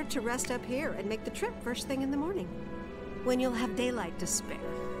back. Better to rest up here and make the trip first thing in the morning, when you'll have daylight to spare.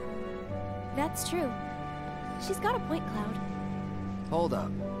 That's true. She's got a point, Cloud. Hold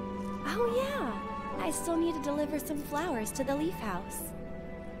up. Oh, yeah. I still need to deliver some flowers to the Leaf House.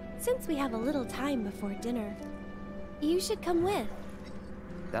 Since we have a little time before dinner, you should come with.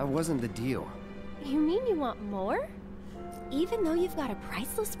 That wasn't the deal. You mean you want more? Even though you've got a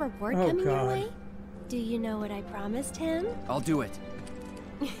priceless reward coming your way? Do you know what I promised him? I'll do it.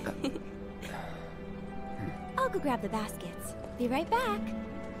 I'll go grab the baskets. Be right back.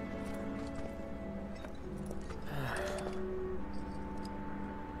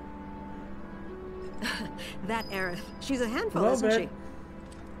 That Aerith. She's a handful, isn't she?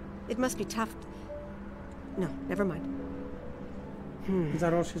 It must be tough. No, never mind. Is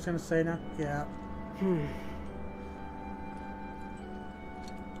that all she's gonna say now? Yeah.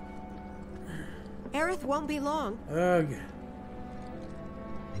 Aerith won't be long. Ugh.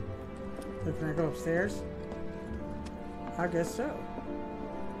 Can I go upstairs? I guess so.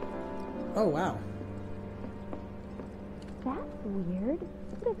 Oh, wow. That's weird.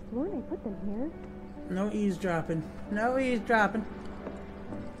 I could have sworn I put them here. No eavesdropping. No eavesdropping.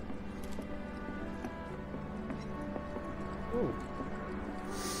 Ooh.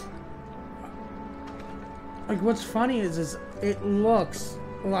 Like, what's funny is it looks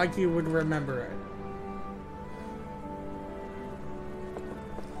like you would remember it.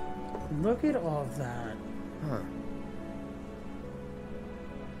 Look at all that. Huh.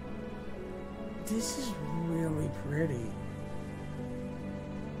 This is really pretty.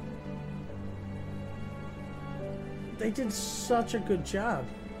 They did such a good job.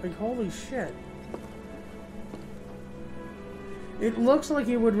 Like, holy shit. It looks like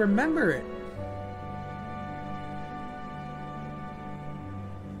you would remember it.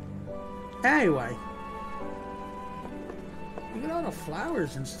 Anyway. Look at all the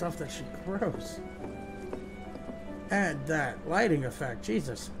flowers and stuff that she grows. And that lighting effect.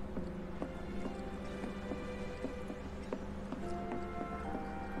 Jesus.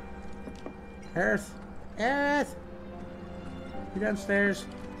 Earth. Earth. You downstairs.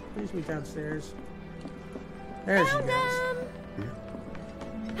 Please be downstairs. There she goes.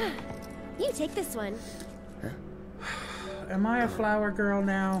 You take this one. Am I a flower girl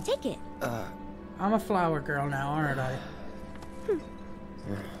now? Take it. I'm a flower girl now, aren't I?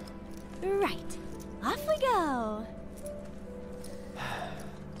 Right. Off we go.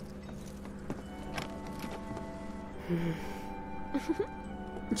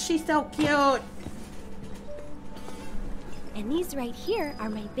 She's so cute. And these right here are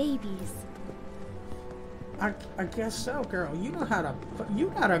my babies. I guess so, girl. You know how to. You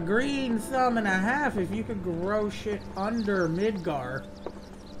got a green thumb and a half if you could grow shit under Midgar.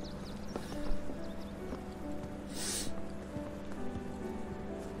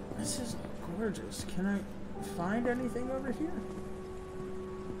 This is gorgeous. Can I find anything over here?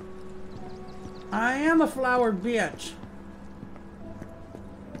 I am a flower bitch.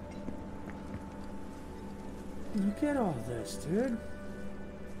 Look at all this, dude.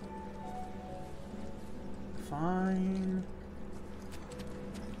 Fine.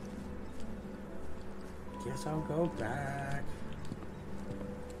 Guess I'll go back.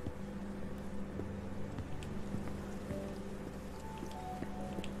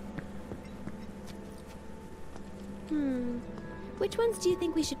 Which ones do you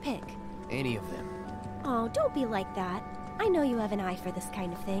think we should pick? Any of them. Oh, don't be like that. I know you have an eye for this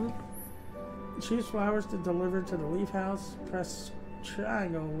kind of thing. Choose flowers to deliver to the leaf house. Press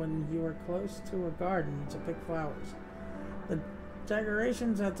triangle when you are close to a garden to pick flowers. The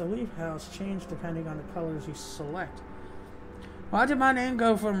decorations at the leaf house change depending on the colors you select. Why did my name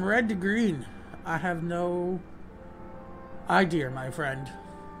go from red to green? I have no idea, my friend.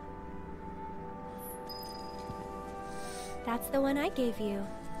 That's the one I gave you.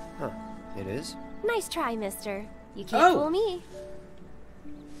 Huh. It is? Nice try, mister. You can't fool me.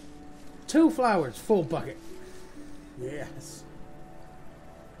 2 flowers, full bucket. Yes.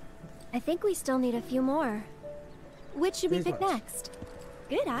 I think we still need a few more. Which should we These pick ones. next?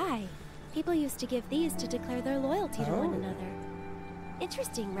 Good eye. People used to give these to declare their loyalty to one another.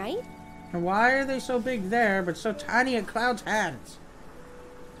 Interesting, right? And why are they so big there, but so tiny in Cloud's hands?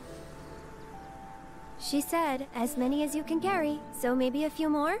 She said, as many as you can carry, so maybe a few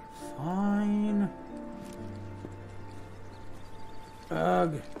more? Fine.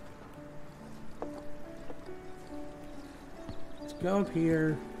 Ugh. Let's go up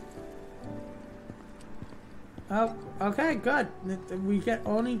here. Oh, okay, good. We get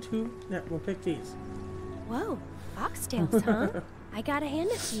only 2. Yeah, we'll pick these. Whoa, foxtails, huh? I gotta hand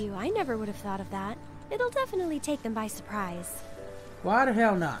it to you. I never would have thought of that. It'll definitely take them by surprise. Why the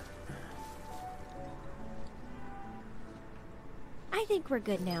hell not? I think we're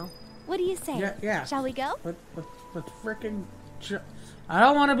good now. What do you say? Yeah. Shall we go? Let's frickin' I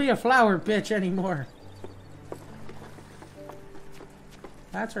don't want to be a flower bitch anymore.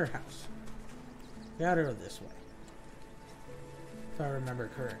 That's her house. Gotta go this way. If I remember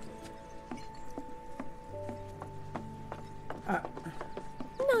correctly.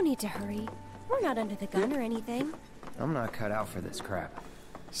 No need to hurry. We're not under the gun or anything. I'm not cut out for this crap.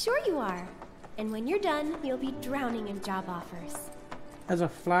 Sure you are. And when you're done, you'll be drowning in job offers. As a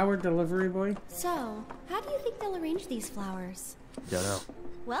flower delivery boy? So, how do you think they'll arrange these flowers? Don't know.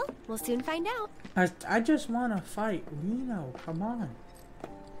 Well, we'll soon find out. I just want to fight Reno. Come on.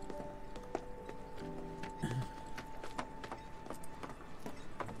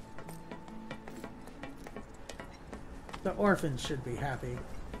 The orphans should be happy.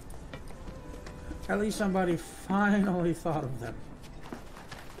 At least somebody finally thought of them.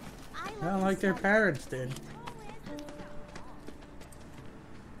 I Not like their parents did.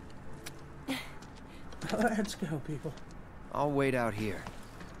 Let's go, people. I'll wait out here.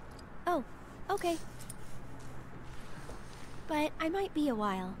 Oh, okay. But I might be a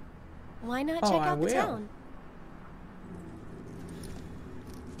while. Why not check out the town?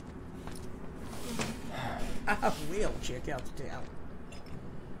 I will check out the town.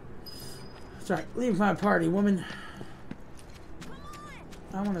 Sorry, leave my party, woman.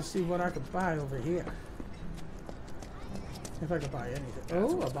 I want to see what I could buy over here. If I could buy anything.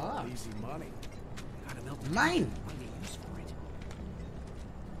 Oh, a box. Easy money. Got enough mine.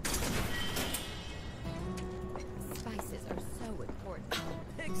 Spices are so important.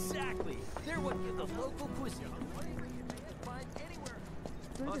 Exactly. They're what give the local cuisine a flavor you can't find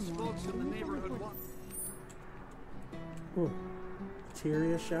anywhere. Us folks in the neighborhood want. Ooh.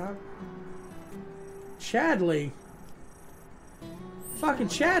 Interior shop. Chadley. Fucking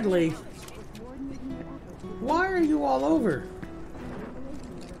Chadley. Why are you all over?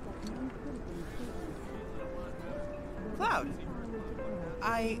 Cloud,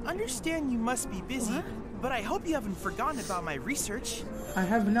 I understand you must be busy, but I hope you haven't forgotten about my research. I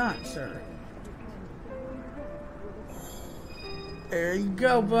have not, sir. There you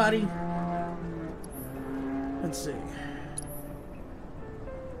go, buddy. Let's see.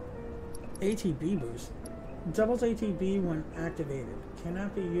 ATB boost. Doubles ATB when activated.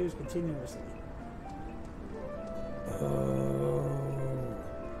 Cannot be used continuously. Oh.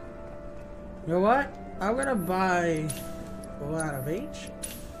 You know what? I'm gonna buy a lot of H.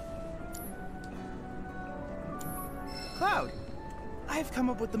 Cloud, I have come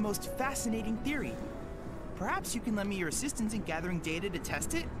up with the most fascinating theory. Perhaps you can lend me your assistance in gathering data to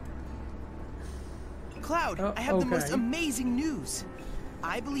test it? Cloud, I have the most amazing news.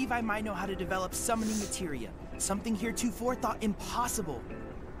 I believe I might know how to develop summoning materia, something heretofore thought impossible.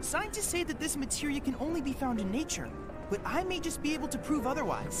 Scientists say that this materia can only be found in nature, but I may just be able to prove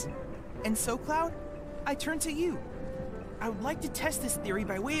otherwise. And so, Cloud, I turn to you. I would like to test this theory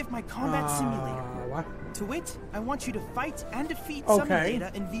by way of my combat simulator. What? To wit, I want you to fight and defeat summon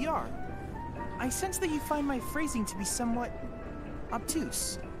data in VR. I sense that you find my phrasing to be somewhat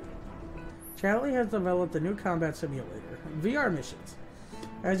obtuse. Charlie has developed a new combat simulator, VR missions.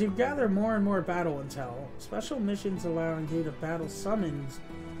 As you gather more and more battle intel, special missions allowing you to battle summons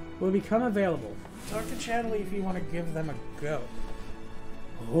will become available. Talk to Chadley if you want to give them a go.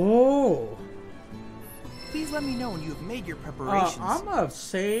 Oh! Please let me know when you have made your preparations. I'm gonna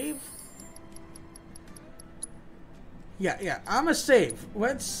save. Yeah, I'm gonna save.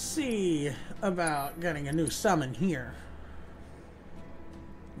 Let's see about getting a new summon here.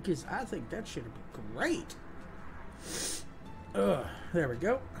 Because I think that should be great. There we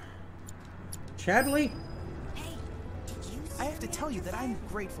go. Chadley? I have to tell you that I'm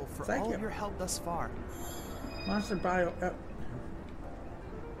grateful for all of your help thus far. Monster Bio...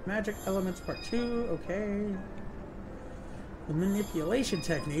 Magic Elements Part 2, okay. The manipulation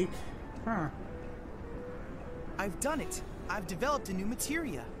technique. Huh. I've done it. I've developed a new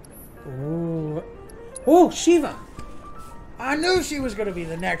materia. Oh. Oh, Shiva! I knew she was going to be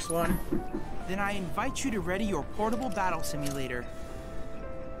the next one. Then I invite you to ready your portable battle simulator.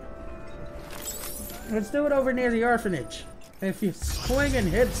 Let's do it over near the orphanage. If you swing and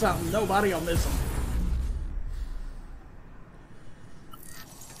hit something, nobody will miss them.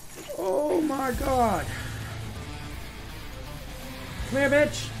 Oh my god. Come here,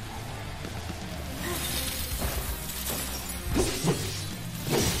 bitch.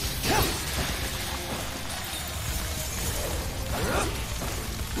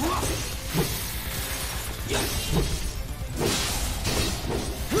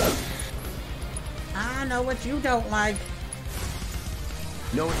 I know what you don't like.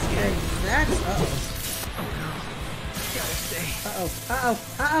 No escape. Exactly. Gotta stay.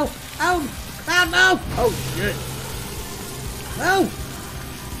 Oh, no! Oh, shit. No!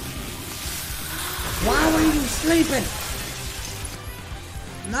 Why were you sleeping?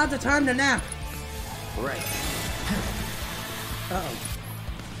 Not the time to nap. Right. Uh-oh.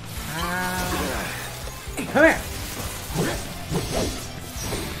 Come here.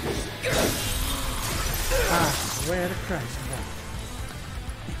 I swear to Christ, boy.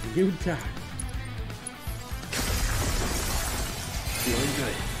 You die. Feeling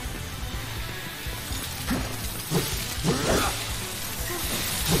good.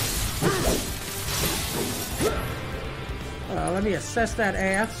 Let me assess that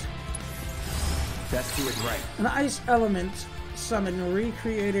ass. Best do it right. An ice element summon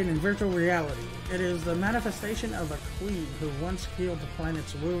recreated in virtual reality. It is the manifestation of a queen who once healed the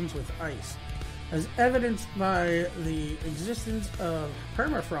planet's wounds with ice. as evidenced by the existence of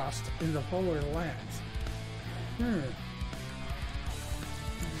permafrost in the polar lands.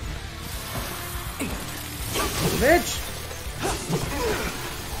 Bitch!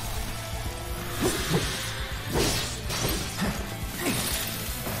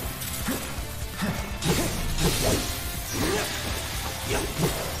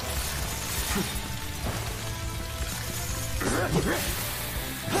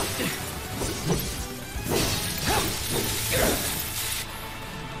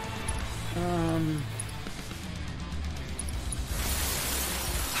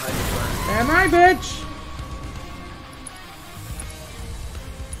 Am I, bitch?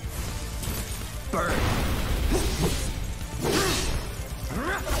 Burn.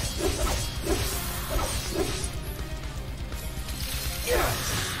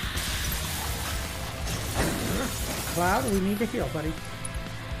 Cloud, we need to heal, buddy.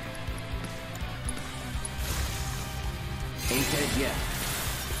 Ain't dead yet.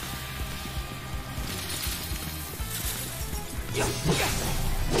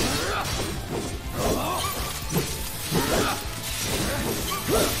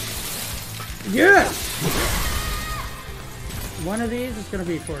 Yes! One of these is going to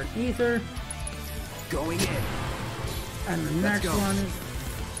be for an ether. Going in. And the next one is...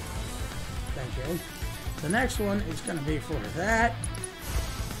 Thank you. The next one is going to be for that.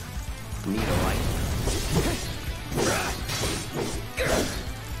 Need a light.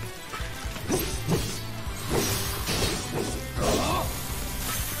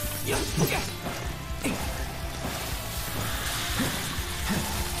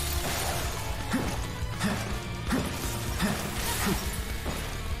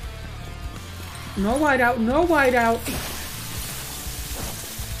 No whiteout, no whiteout.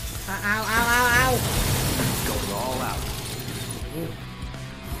 Ow, ow, ow, ow. Going all out.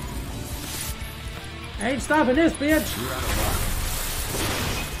 I ain't stopping this, bitch. You're out of luck.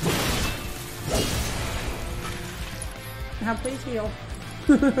 Now, please heal.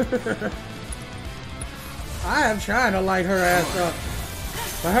 I am trying to light her ass up,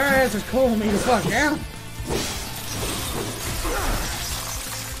 but her ass is cooling me the fuck down.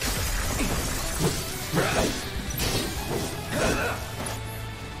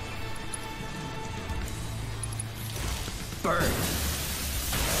 Burn.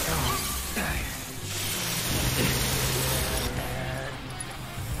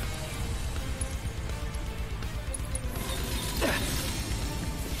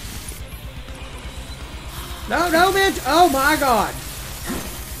 No, no, bitch! Oh my god!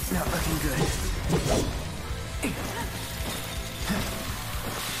 It's not looking good.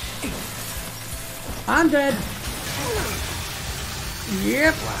 I'm dead.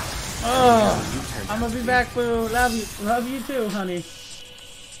 Yep. Oh, I'm gonna be back, boo. Love you too, honey.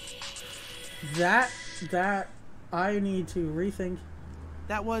 That I need to rethink.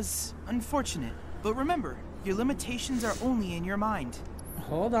 That was unfortunate, but remember, your limitations are only in your mind.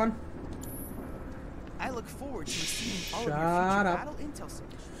 Hold on. I look forward to receiving all of your Shut future up. battle intel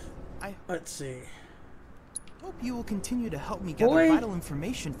submissions. Let's see. Hope you will continue to help me gather vital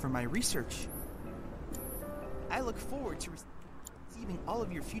information for my research. I look forward to receiving all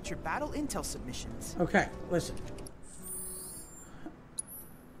of your future battle intel submissions. Okay, listen.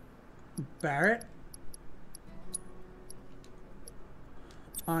 Barrett,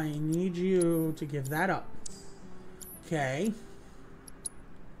 I need you to give that up. Okay.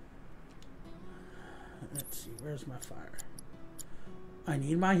 Let's see, where's my fire? I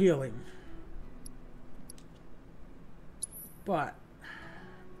need my healing. But,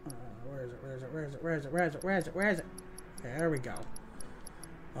 where is it? There we go.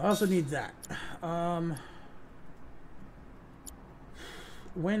 I also need that.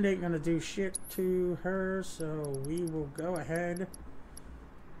 Wind ain't gonna do shit to her, so we will go ahead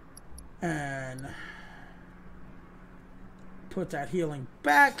and put that healing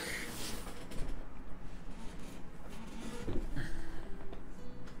back.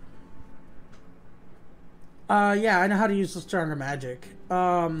 Yeah, I know how to use the stronger magic.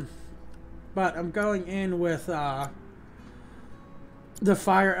 But I'm going in with the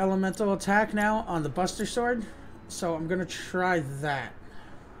fire elemental attack now on the Buster Sword. So I'm gonna try that.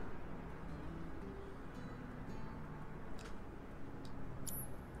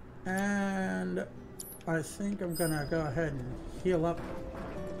 And I think I'm gonna go ahead and heal up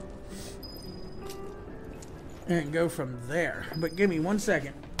and go from there. But give me 1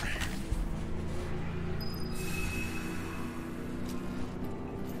 second.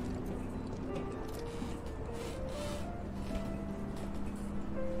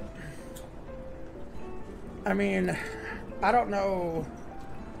 I mean, I don't know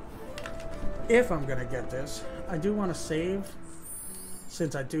if I'm gonna get this, I do want to save,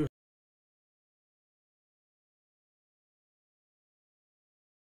 since I do.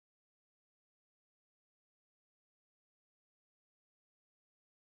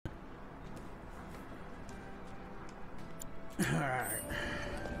 Alright.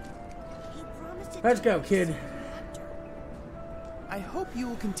 Let's go, kid. I hope you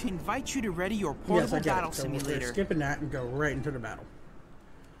will invite you to ready your portable battle so simulator. We're skipping that and go right into the battle.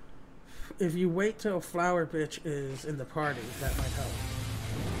 If you wait till Flower Bitch is in the party, that might help.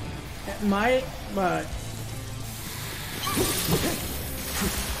 It might, but...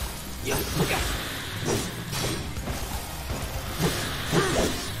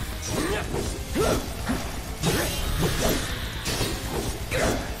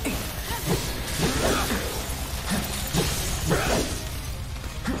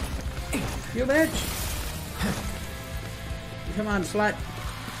 You bitch! Come on, slut.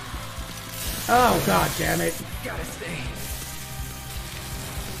 Oh, god damn it. Gotta stay.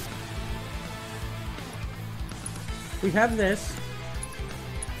 We have this.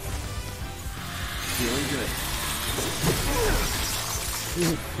 Feeling good.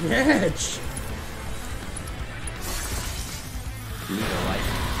 You bitch! Need a light.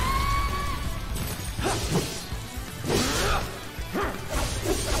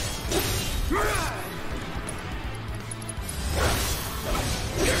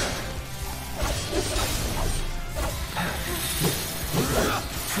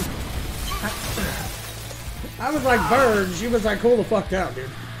 I was like bird, she was like cool the fuck down, dude.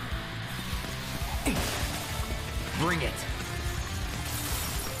 Bring it.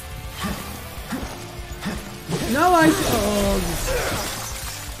 No, I. Oh.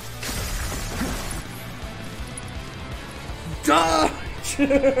 Dodge! I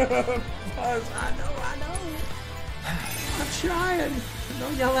know. I'm trying.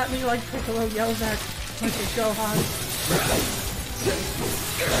 Don't yell at me like Piccolo yells at like a Gohan.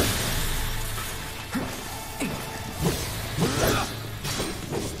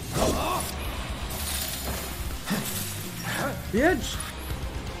 Bitch!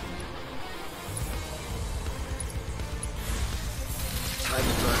 Time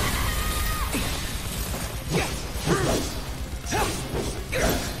to burn.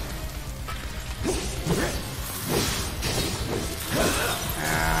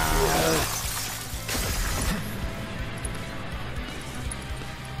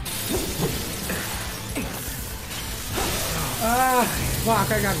 Ah,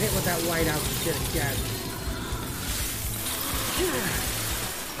 fuck, I got hit with that whiteout shit again.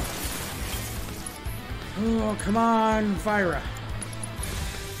 Oh, come on, Fyra.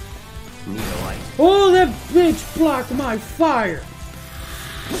 Need a light. Oh, that bitch blocked my fire!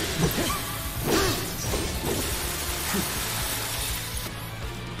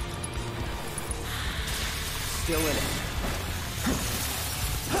 Still in it.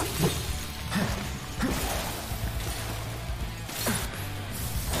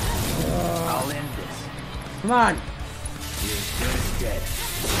 I'll end this. Come on. You're as good as dead.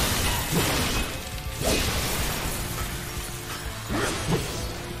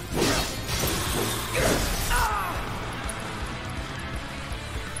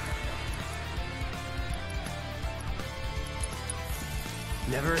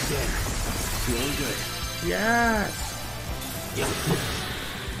 Never again. Feeling good. Yes.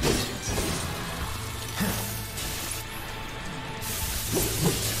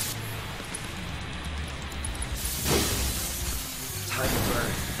 Time to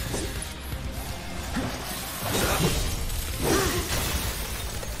burn.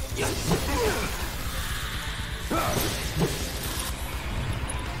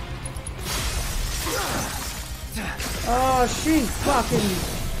 Oh, she fucking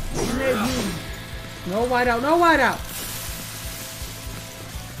made me. No whiteout, no whiteout.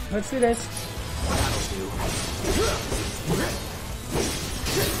 Let's do this.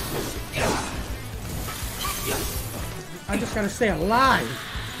 I just gotta stay alive.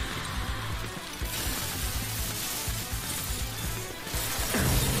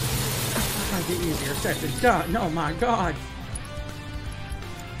 Might be easier said than done. Oh my god.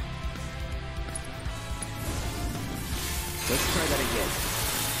 Let's try that again.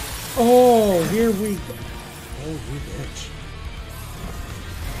 Oh, here we go. Oh, you bitch.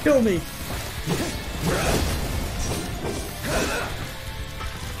 Kill me.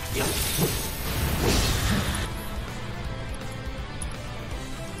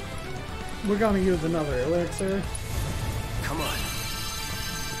 We're gonna use another elixir. Come on.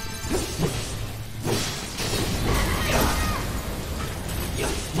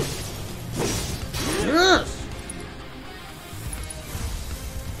 Yes!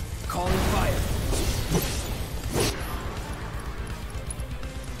 Calling fire.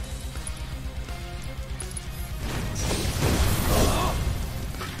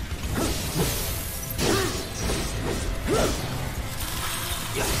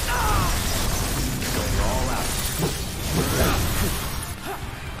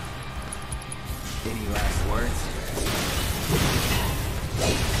 Any last words?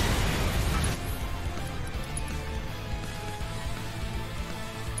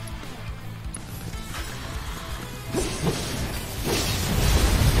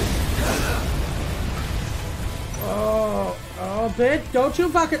 Oh, bitch, don't you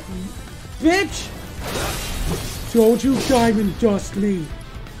fucking... Bitch! Don't you diamond dust me.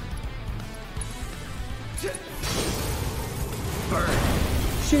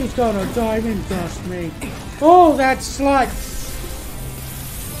 She's gonna diamond dust me. Oh, that slut!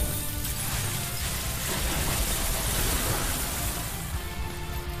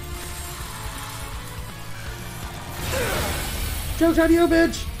 Joke's on you,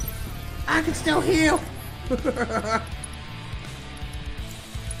 bitch! I can still heal!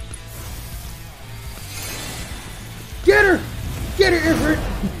 Get her! Get her, Ifrit!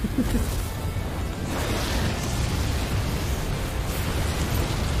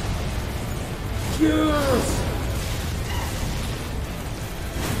 Yes!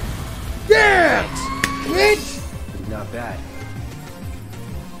 Damn! Bitch! Not bad.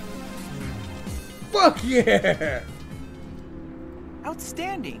 Fuck yeah!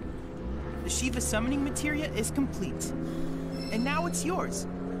 Outstanding! The Shiva summoning materia is complete. And now it's yours.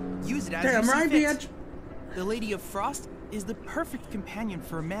 Use it as Damn you see right, fit. bitch! The Lady of Frost is the perfect companion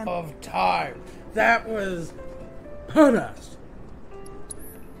for a man of time. That was badass.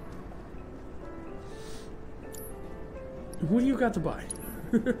 What do you got to buy?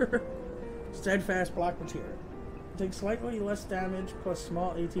 Steadfast block material. Take slightly less damage plus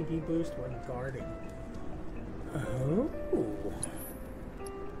small ATP boost when guarding. Oh.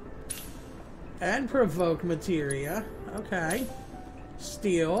 And provoke materia. Okay.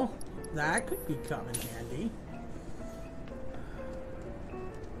 Steel. That could be coming handy.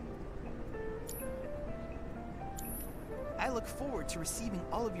 I look forward to receiving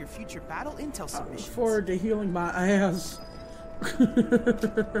all of your future battle intel submissions. I look forward to healing my ass.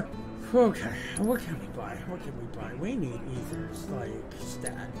 Okay, what can we buy? What can we buy? We need ethers, like,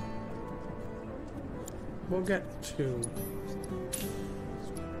 stat. We'll get to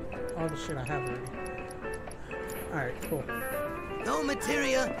all the shit I have already. Alright, cool. No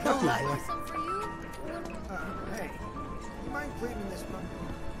materia, no Fuck you, life. boy. Hey, you mind cleaning this one?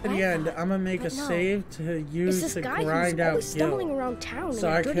 At the end, I'm gonna make a But no. save to use It's to this guy grind who's out always stumbling guild, around town so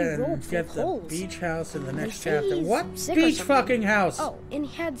in I a dirty can robe full get of the holes. beach house in the They next say chapter. he's What sick or beach something. fucking house? Oh, and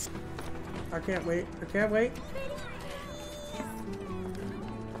he had... I can't wait. I can't wait.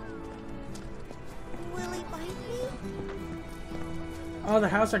 Will he bite me? Oh, the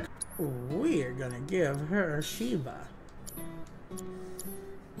house I... We're gonna give her Shiva.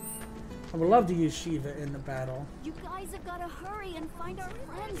 I would love to use Shiva in the battle. You guys have got to hurry and find our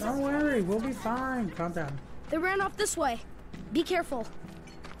friends. Don't worry, we'll be fine. Calm down. They ran off this way. Be careful.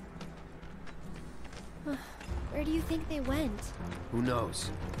 Where do you think they went? Who knows?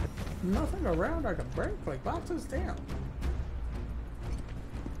 Nothing around I can break, like boxes down.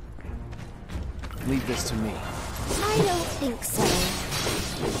 Leave this to me. I don't think so.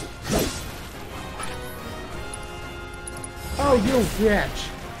 Oh, you bitch!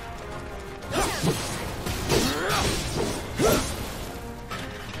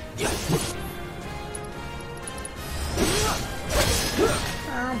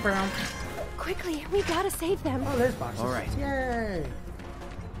 Brown. Quickly, we gotta save them. Oh, there's boxes. All right. Yay!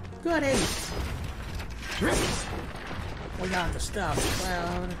 Goody! We got the stuff.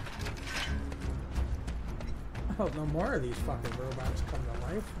 Well, I hope no more of these fucking robots come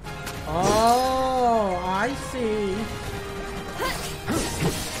to life. Oh, I see.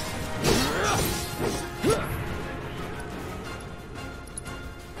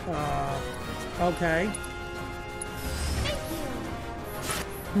 Okay.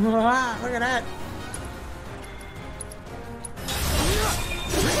 Wow, look at that.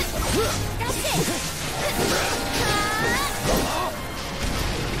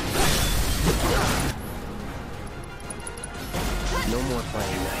 No more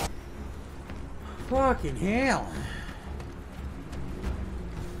fighting night. Fucking hell.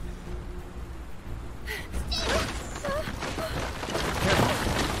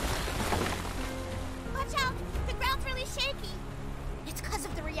 Watch out! The ground's really shaky. It's because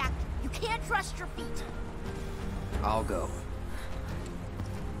of the reactor. You can't trust your feet. I'll go.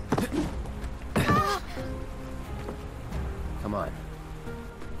 Come on.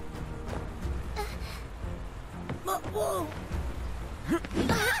 Whoa!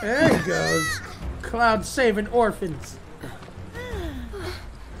 There he goes. Cloud saving orphans.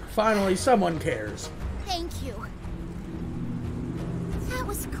 Finally, someone cares. Thank you. That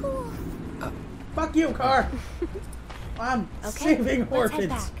was cool. Fuck you, car. I'm saving let's head orphans.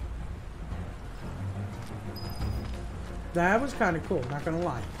 back. That was kind of cool, not gonna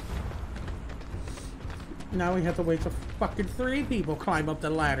lie. Now we have to wait till fucking 3 people climb up the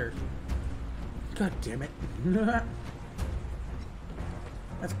ladder. God damn it.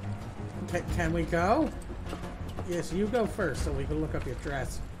 Can we go? Yes, you go first so we can look up your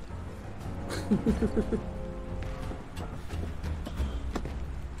dress.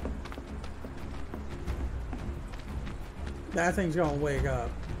 That thing's gonna wake up.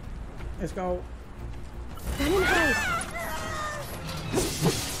 Let's go. Run and hide.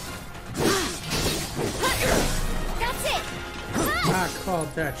 That's it! I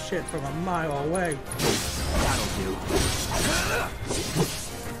called that shit from a mile away. That'll do.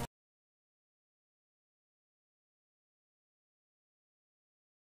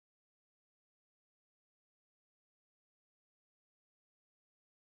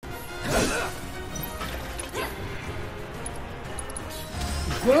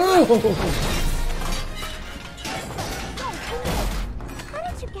 Whoa!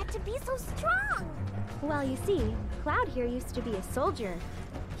 How did you get to be so strong? Well, you see, Cloud here used to be a soldier.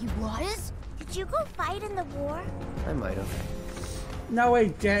 He was? Did you go fight in the war? I might have. No, he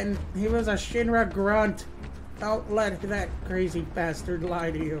didn't. He was a Shinra grunt. Don't let that crazy bastard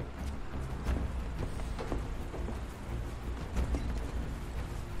lie to you.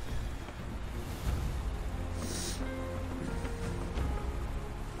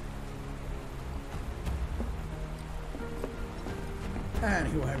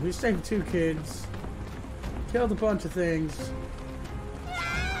 Anyway, we saved 2 kids. Killed a bunch of things.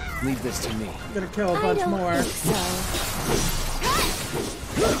 Leave this to me. Gonna kill a bunch more.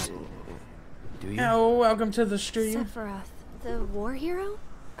 Do you? Oh, welcome to the stream. Sephiroth, the war hero?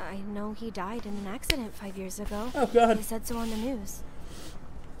 I know he died in an accident 5 years ago. Oh, God. They said so on the news.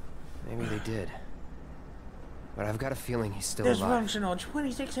 Maybe they did. But I've got a feeling he's still alive. Dysfunctional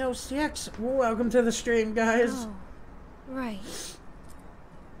 2606. Welcome to the stream, guys. Oh, right.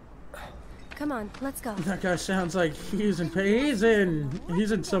 Come on, let's go. That guy sounds like he's in pain.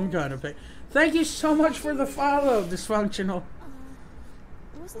 He's in some kind of pain. Thank you so much for the follow, Dysfunctional.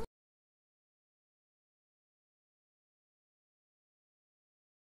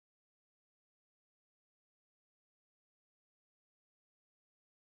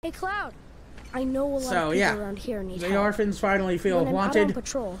 Hey, Cloud. I know a lot of people around here need help. The orphans finally feel When I'm wanted. out on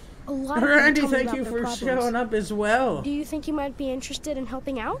patrol, a lot of Randy, people tell me thank you about their for problems. showing up as well. Do you think you might be interested in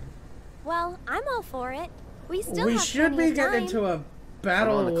helping out? Well, I'm all for it. We still We have should plenty be of getting time. into a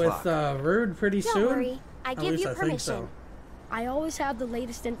battle with Rude pretty Don't soon. worry, I At give least you I permission. think so. I always have the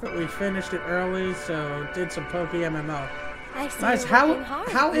latest information. We finished it early, so did some Poke MMO. I see Nice. you're working hard,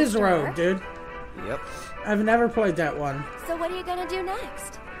 How is Mr. Rogue, Hart. dude? Yep. I've never played that one. So what are you gonna do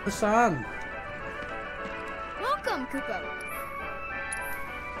next? The song. Welcome, Koopa.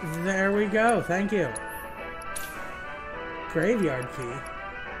 There we go. Thank you. Graveyard key.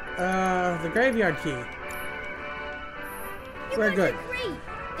 The graveyard key. We're good. Great.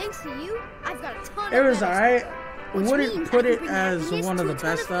 Thanks to you, I've got a ton It of was medals. alright. Which Wouldn't means put I can it bring as happiness one of to the a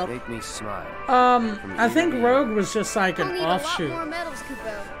ton best though. Make me smile. I think Rogue was just like I'll an need a lot offshoot. more medals,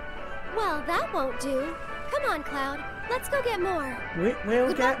 Koopa. Well, that won't do. Come on, Cloud. Let's go get more. We'll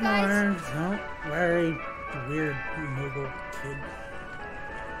Good get luck, guys. more. Don't worry, weird Moogle kid.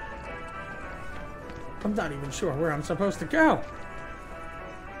 I'm not even sure where I'm supposed to go.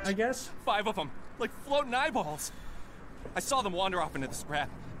 I guess. 5 of them, like floating eyeballs. I saw them wander off into the scrap,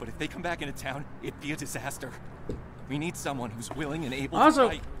 but if they come back into town, it'd be a disaster. We need someone who's willing and able Also,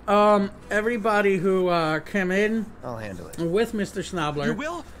 to fight. everybody who came in I'll handle it. with Mr. Schnabler, You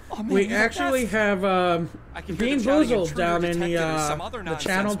will? Oh, man, we you're the actually best. have I can hear Bean them shouting Boozled intruder down in detected or some other the nonsense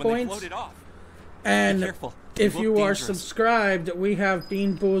channel when they points. floated off. And Be careful. They if look you are dangerous. subscribed, we have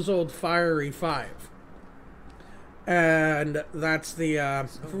Bean Boozled Fiery 5. And that's the okay,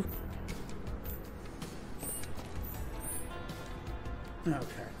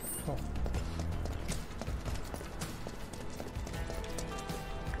 cool.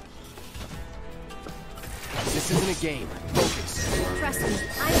 This isn't a game. Focus. Trust me,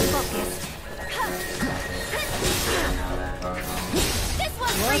 I'm focused. This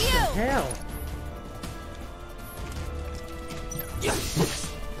one's for What the you! hell?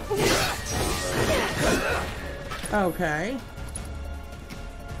 Okay.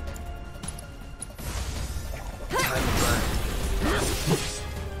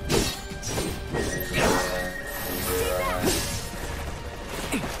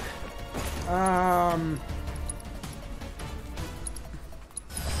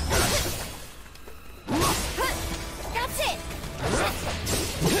 That's it!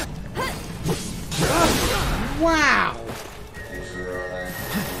 Wow.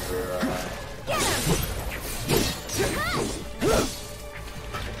 Get him!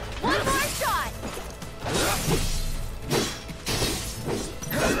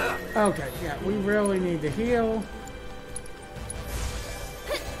 Okay, yeah, we really need to heal.